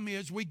problem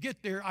is we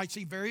get there, I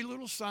see very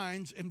little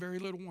signs and very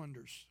little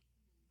wonders.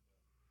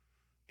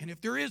 And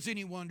if there is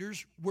any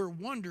wonders, we're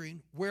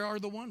wondering, where are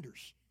the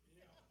wonders?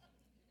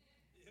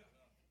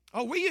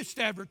 Oh, we used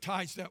to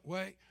advertise that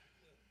way.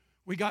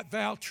 We got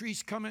Val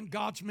Treese coming,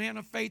 God's man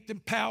of faith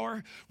and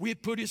power.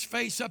 We'd put his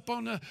face up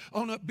on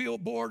a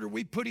billboard, or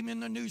we'd put him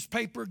in the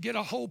newspaper, get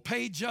a whole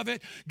page of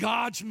it.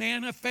 God's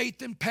man of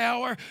faith and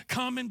power,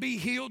 come and be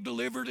healed,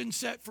 delivered, and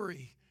set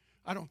free.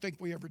 I don't think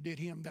we ever did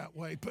him that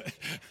way, but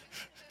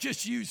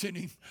just using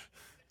him.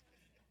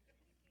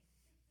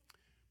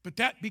 But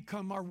that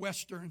become our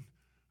Western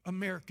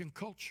American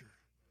culture.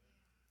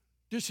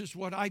 This is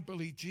what I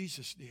believe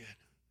Jesus did.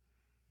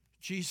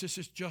 Jesus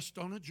is just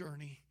on a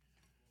journey,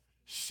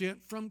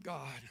 sent from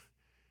God.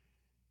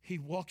 He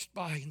walks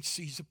by and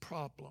sees a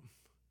problem.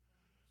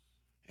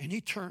 And he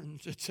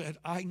turns and said,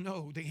 I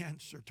know the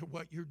answer to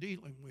what you're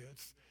dealing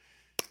with.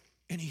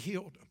 And he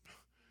healed him.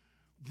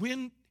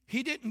 When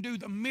he didn't do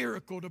the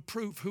miracle to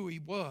prove who he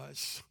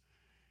was,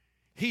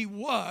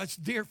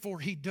 therefore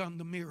he done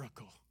the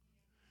miracle.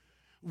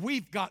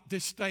 We've got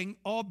this thing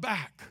all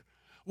back.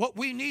 What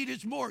we need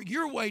is more.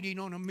 You're waiting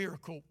on a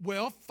miracle.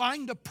 Well,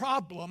 find a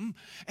problem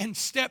and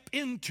step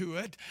into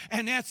it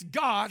and ask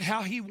God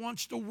how he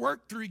wants to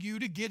work through you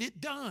to get it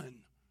done.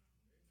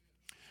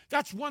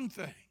 That's one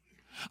thing.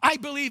 I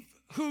believe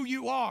who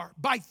you are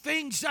by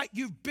things that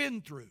you've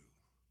been through.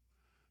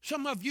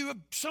 Some of you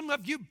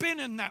have been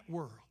in that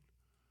world.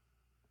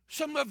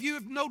 Some of you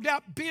have no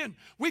doubt been.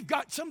 We've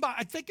got somebody,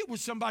 I think it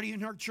was somebody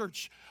in our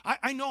church.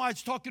 I know I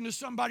was talking to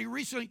somebody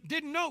recently,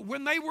 didn't know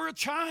when they were a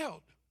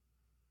child.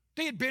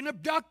 They had been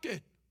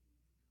abducted.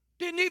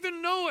 Didn't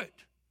even know it.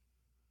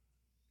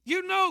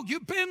 You know,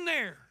 you've been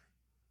there.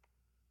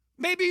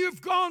 Maybe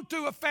you've gone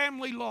through a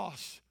family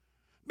loss.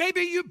 Maybe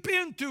you've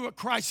been through a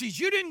crisis.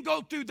 You didn't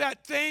go through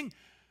that thing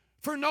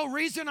for no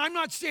reason. I'm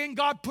not saying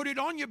God put it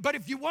on you, but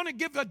if you want to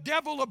give the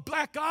devil a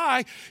black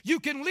eye, you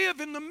can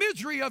live in the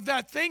misery of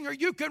that thing, or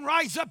you can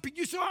rise up and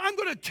you say, I'm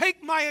going to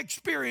take my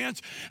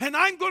experience and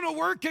I'm going to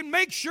work and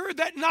make sure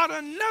that not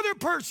another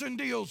person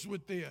deals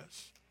with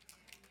this.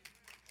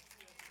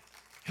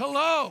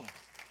 Hello.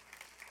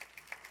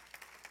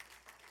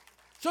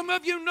 Some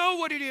of you know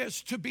what it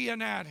is to be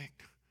an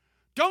addict.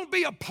 Don't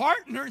be a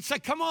partner and say,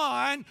 come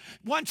on,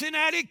 once an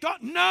addict.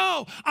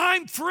 No,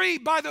 I'm free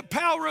by the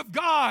power of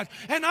God,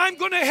 and I'm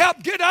going to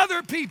help get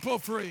other people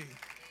free.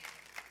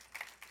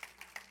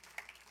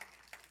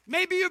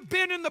 Maybe you've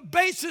been in the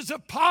bases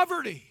of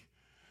poverty.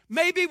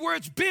 Maybe where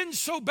it's been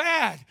so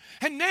bad,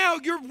 and now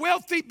you're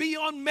wealthy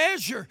beyond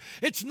measure.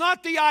 It's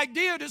not the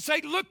idea to say,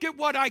 look at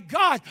what I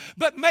got,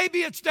 but maybe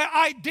it's the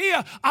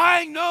idea,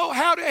 I know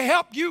how to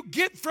help you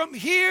get from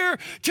here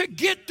to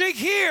get to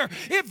here.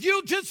 If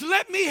you'll just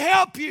let me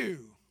help you.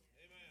 Amen.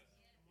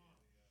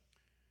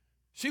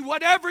 See,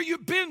 whatever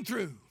you've been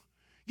through,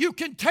 you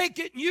can take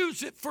it and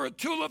use it for a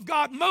tool of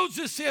God.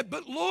 Moses said,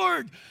 but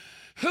Lord,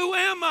 who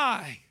am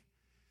I?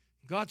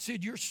 God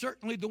said, you're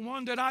certainly the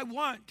one that I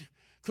want.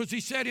 Because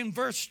he said in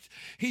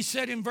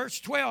verse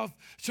 12,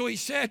 so he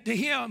said to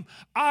him,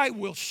 I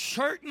will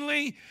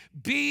certainly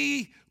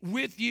be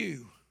with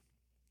you.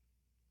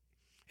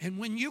 And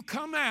when you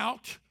come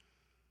out,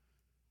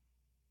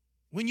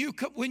 when you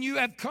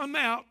have come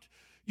out,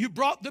 you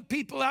brought the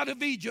people out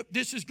of Egypt.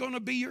 This is going to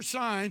be your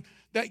sign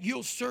that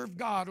you'll serve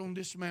God on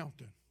this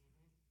mountain.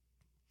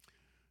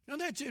 Now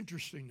that's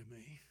interesting to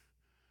me.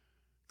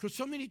 Because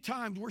so many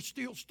times we're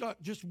still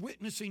stuck just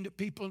witnessing to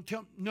people and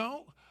telling them,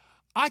 no,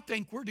 I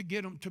think we're to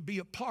get them to be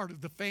a part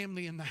of the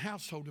family and the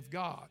household of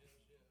God.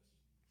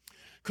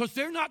 Because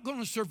they're not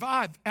going to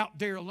survive out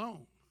there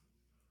alone.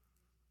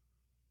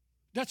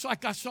 That's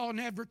like I saw an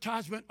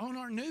advertisement on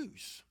our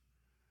news.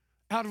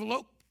 Out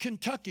of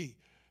Kentucky,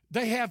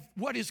 they have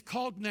what is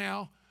called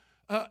now,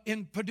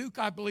 in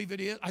Paducah, I believe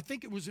it is. I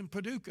think it was in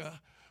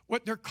Paducah,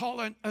 what they're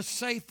calling a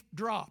safe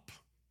drop.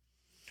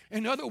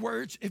 In other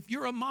words, if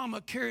you're a mama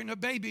carrying a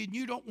baby and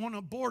you don't want to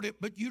abort it,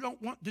 but you don't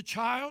want the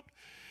child,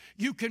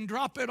 You can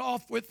drop it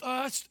off with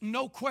us,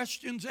 no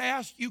questions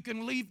asked. You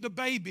can leave the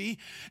baby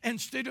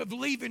instead of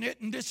leaving it,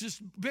 and this has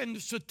been the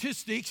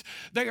statistics,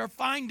 they are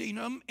finding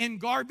them in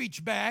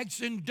garbage bags,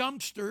 in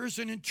dumpsters,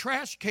 and in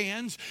trash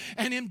cans,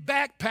 and in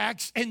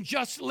backpacks, and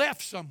just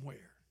left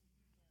somewhere.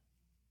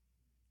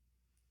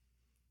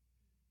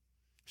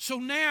 So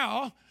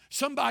now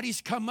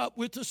somebody's come up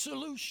with a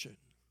solution.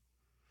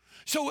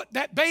 So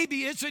that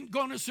baby isn't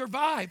going to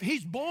survive.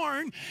 He's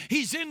born.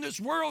 He's in this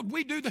world.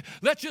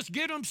 Let's just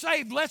get him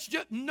saved.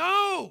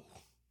 No.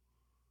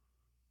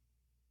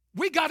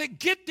 We got to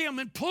get them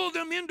and pull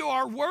them into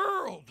our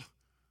world.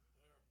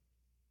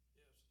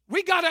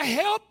 We got to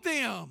help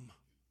them.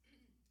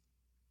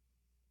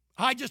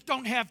 I just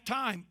don't have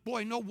time.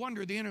 Boy, no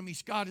wonder the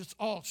enemy's got us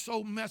all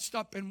so messed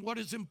up in what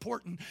is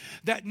important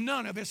that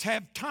none of us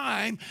have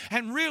time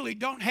and really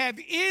don't have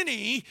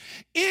any,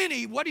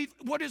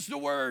 what is the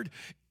word?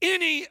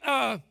 Any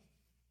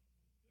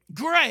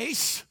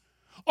grace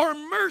or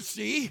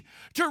mercy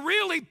to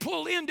really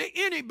pull into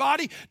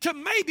anybody, to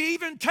maybe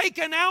even take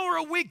an hour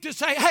a week to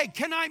say, hey,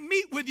 can I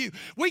meet with you?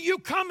 Will you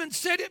come and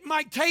sit at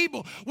my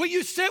table? Will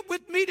you sit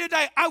with me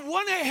today? I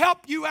want to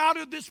help you out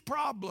of this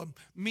problem,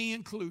 me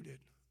included.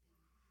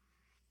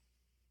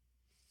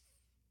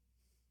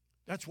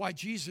 That's why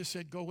Jesus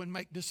said, go and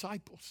make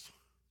disciples.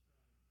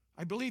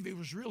 I believe he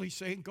was really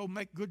saying, go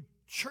make good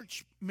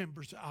church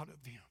members out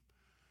of them.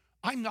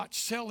 I'm not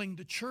selling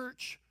the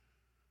church.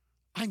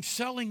 I'm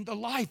selling the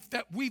life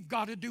that we've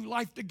got to do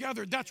life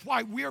together. That's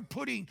why we're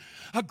putting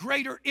a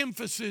greater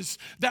emphasis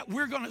that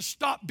we're going to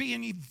stop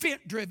being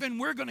event driven.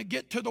 We're going to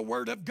get to the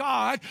Word of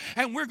God,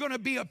 and we're going to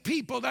be a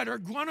people that are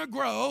going to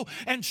grow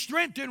and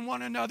strengthen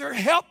one another,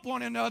 help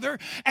one another,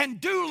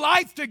 and do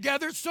life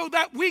together so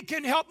that we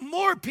can help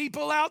more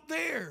people out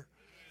there.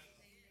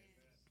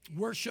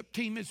 Worship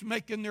team is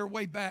making their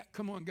way back.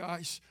 Come on,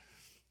 guys.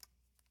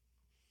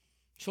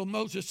 So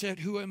Moses said,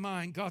 who am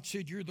I? And God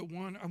said, you're the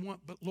one I want.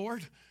 But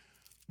Lord,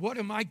 what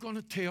am I going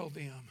to tell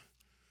them?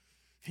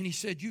 And he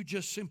said, you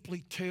just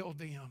simply tell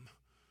them,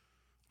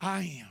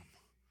 I am.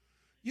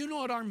 You know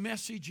what our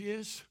message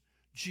is?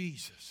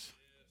 Jesus.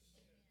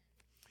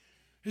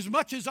 As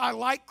much as I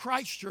like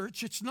Christ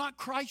Church, it's not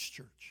Christ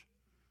Church.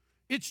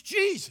 It's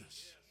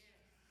Jesus.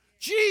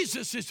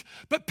 Jesus is,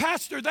 but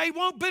Pastor, they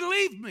won't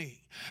believe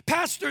me.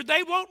 Pastor,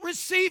 they won't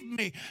receive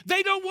me.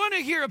 They don't want to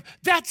hear him.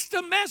 That's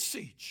the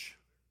message.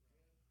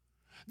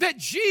 That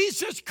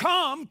Jesus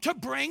come to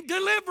bring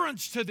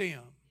deliverance to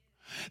them.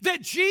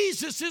 That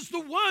Jesus is the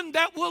one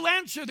that will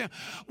answer them.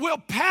 Well,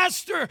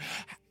 Pastor,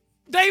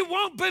 they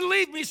won't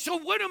believe me, so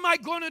what am I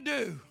going to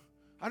do?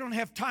 I don't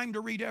have time to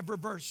read every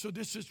verse, so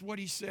this is what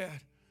he said.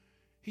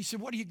 He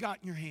said, what do you got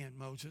in your hand,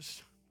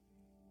 Moses?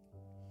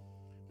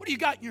 What do you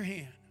got in your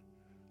hand?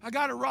 I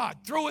got a rod.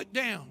 Throw it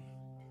down.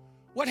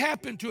 What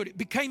happened to it? It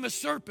became a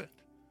serpent.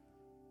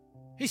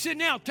 He said,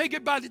 now take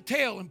it by the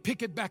tail and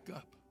pick it back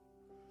up.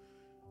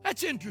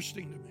 That's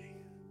interesting to me.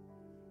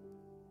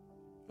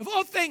 Of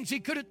all things,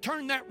 he could have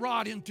turned that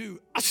rod into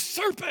a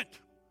serpent.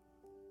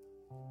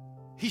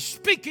 He's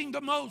speaking to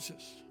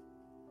Moses.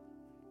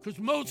 Because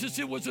Moses,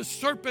 it was a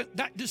serpent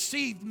that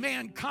deceived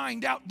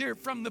mankind out there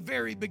from the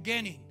very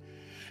beginning.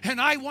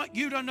 And I want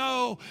you to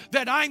know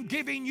that I'm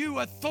giving you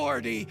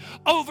authority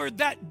over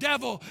that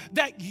devil,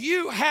 that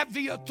you have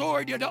the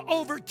authority to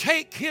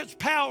overtake his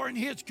power and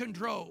his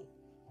control.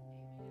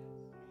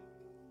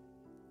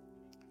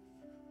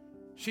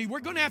 See,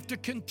 we're going to have to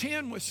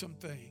contend with some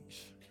things.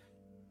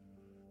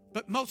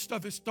 But most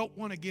of us don't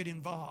want to get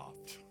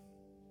involved.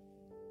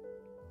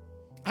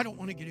 I don't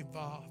want to get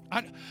involved.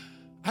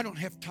 I don't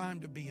have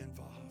time to be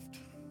involved.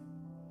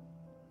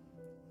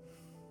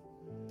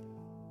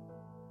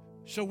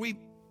 So we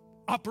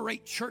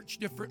operate church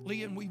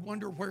differently, and we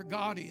wonder where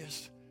God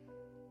is.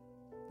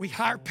 We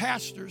hire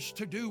pastors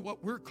to do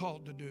what we're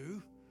called to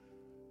do.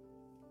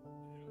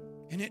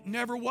 And it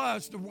never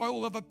was the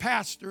role of a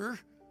pastor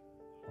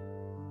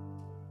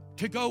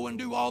to go and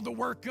do all the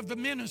work of the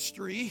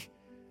ministry.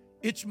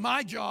 It's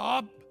my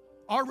job,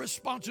 our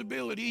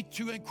responsibility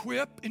to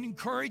equip and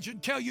encourage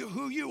and tell you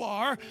who you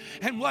are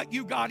and what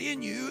you got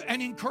in you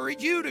and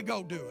encourage you to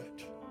go do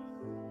it.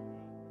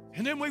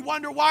 And then we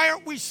wonder, why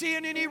aren't we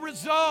seeing any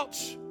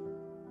results?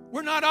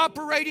 We're not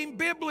operating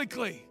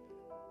biblically.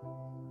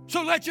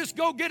 So let's just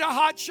go get a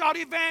hotshot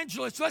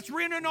evangelist. Let's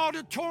rent an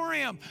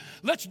auditorium.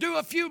 Let's do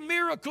a few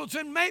miracles,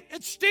 and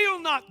it's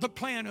still not the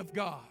plan of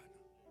God.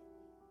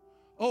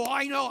 Oh,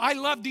 I know, I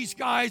love these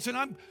guys, and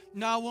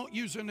I won't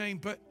use a name,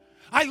 but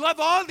I love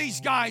all these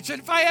guys,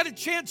 and if I had a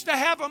chance to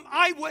have them,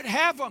 I would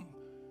have them.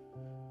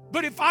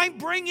 But if I'm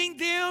bringing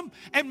them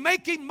and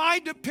making my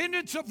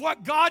dependence of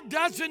what God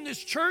does in this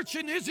church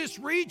and in this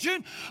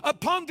region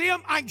upon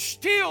them, I'm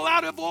still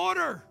out of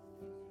order.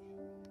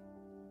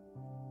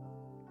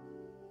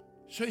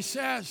 So he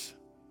says,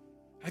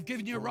 I've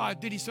given you a rod.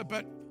 He said,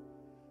 but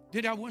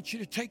I want you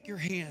to take your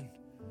hand,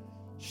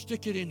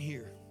 stick it in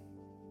here,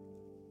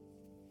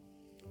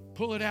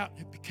 pull it out,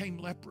 and it became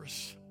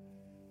leprous.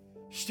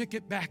 Stick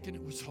it back, and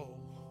it was whole.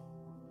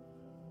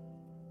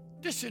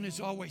 This one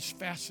has always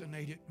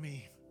fascinated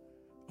me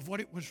of what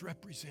it was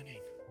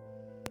representing.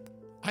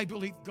 I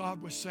believe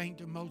God was saying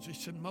to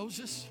Moses, and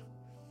Moses,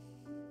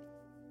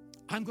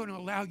 I'm going to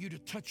allow you to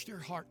touch their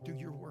heart through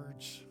your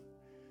words.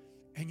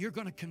 And you're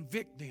going to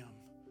convict them.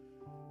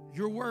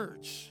 Your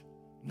words,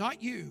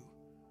 not you,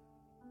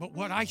 but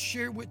what I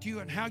share with you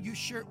and how you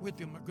share it with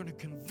them are going to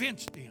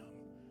convince them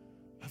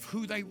of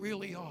who they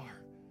really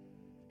are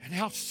and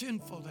how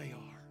sinful they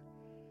are.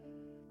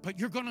 But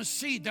you're going to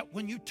see that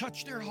when you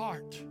touch their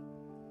heart,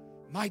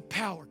 my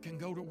power can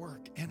go to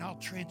work and I'll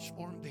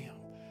transform them.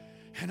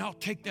 And I'll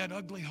take that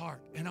ugly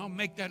heart and I'll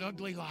make that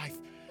ugly life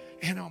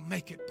and I'll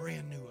make it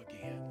brand new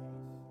again.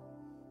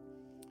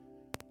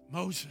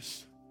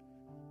 Moses,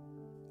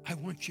 I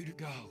want you to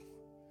go.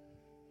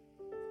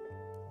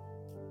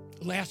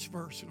 Last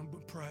verse, and I'm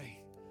going to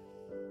pray.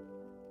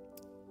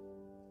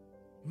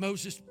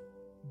 Moses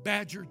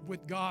badgered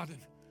with God,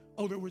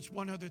 and there was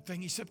one other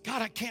thing. He said,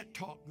 God, I can't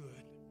talk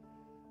good.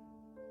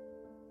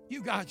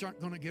 You guys aren't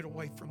going to get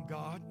away from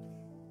God.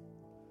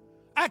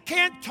 I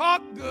can't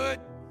talk good.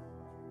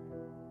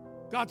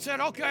 God said,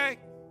 okay,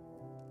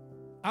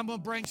 I'm going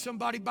to bring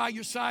somebody by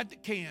your side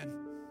that can.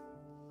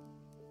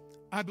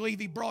 I believe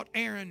he brought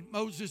Aaron,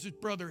 Moses'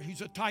 brother.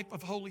 He's a type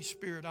of Holy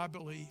Spirit, I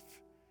believe,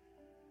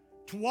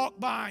 to walk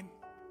by him.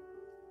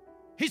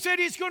 He said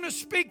he's going to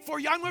speak for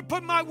you. I'm going to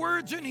put my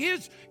words in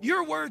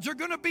your words are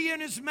going to be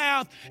in his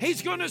mouth.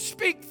 He's going to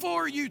speak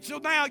for you. So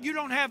now you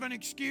don't have an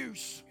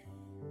excuse,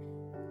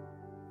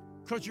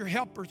 because your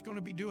helper's going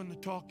to be doing the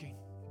talking.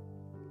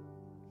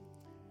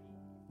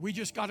 We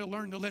just got to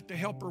learn to let the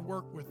helper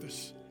work with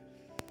us.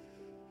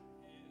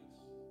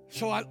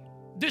 So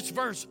this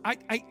verse,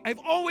 I've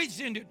always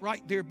ended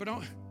right there, but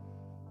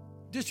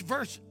this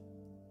verse,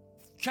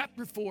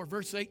 chapter 4,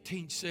 verse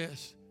 18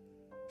 says,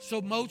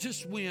 so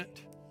Moses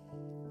went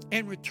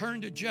and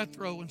returned to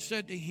Jethro and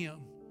said to him,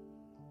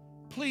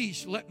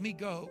 please let me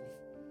go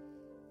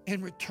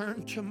and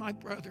return to my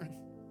brethren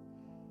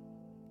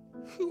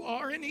who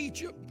are in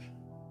Egypt,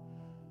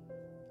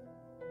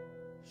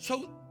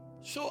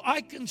 so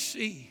I can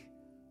see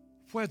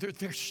whether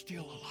they're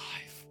still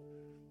alive.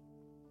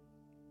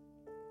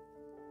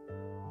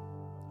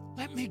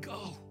 Let me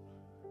go,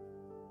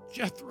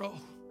 Jethro.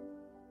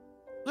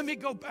 Let me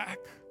go back.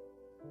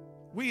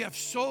 We have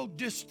so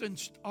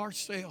distanced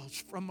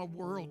ourselves from a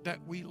world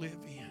that we live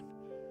in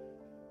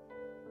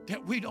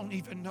that we don't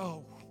even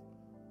know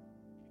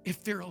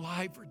if they're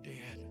alive or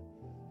dead.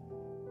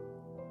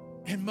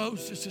 And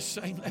Moses is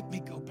saying, let me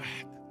go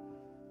back.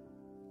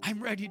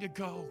 I'm ready to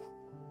go,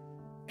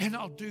 and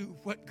I'll do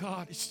what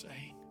God is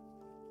saying.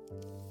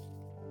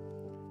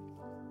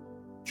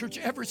 Church,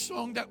 every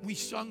song that we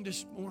sung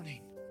this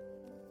morning,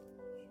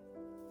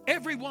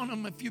 every one of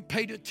them, if you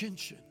paid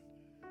attention,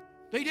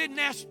 they didn't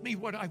ask me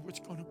what I was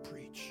going to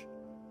preach.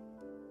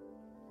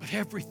 But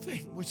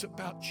everything was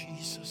about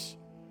Jesus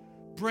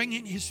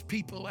bringing his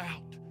people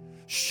out.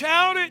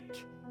 Shout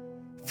it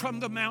from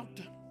the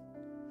mountain.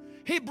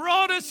 He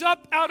brought us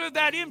up out of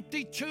that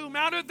empty tomb,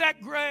 out of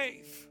that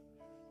grave.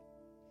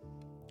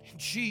 And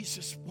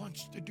Jesus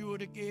wants to do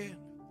it again.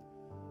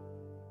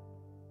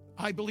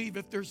 I believe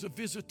if there's a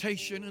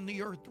visitation in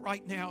the earth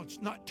right now,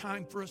 it's not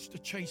time for us to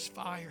chase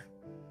fire.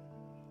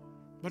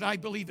 But I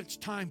believe it's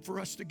time for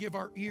us to give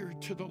our ear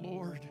to the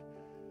Lord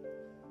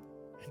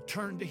and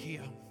turn to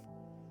him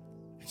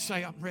and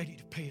say, I'm ready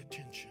to pay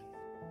attention.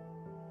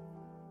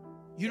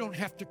 You don't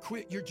have to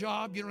quit your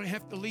job. You don't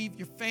have to leave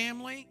your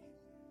family.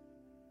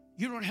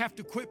 You don't have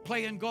to quit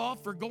playing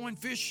golf or going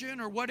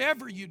fishing or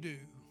whatever you do.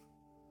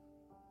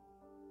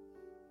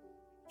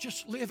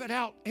 Just live it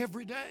out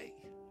every day.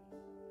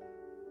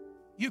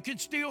 You can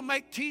still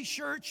make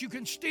t-shirts. You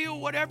can still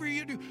whatever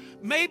you do.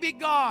 Maybe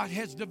God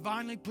has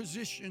divinely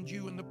positioned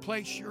you in the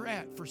place you're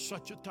at for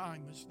such a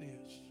time as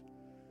this.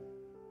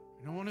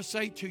 And I want to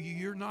say to you,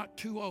 you're not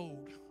too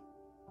old.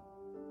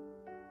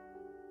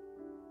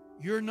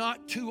 You're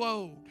not too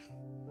old.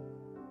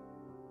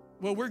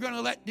 Well, we're going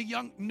to let the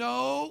young...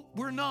 No,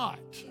 we're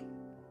not.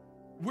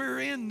 We're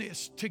in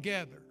this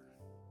together.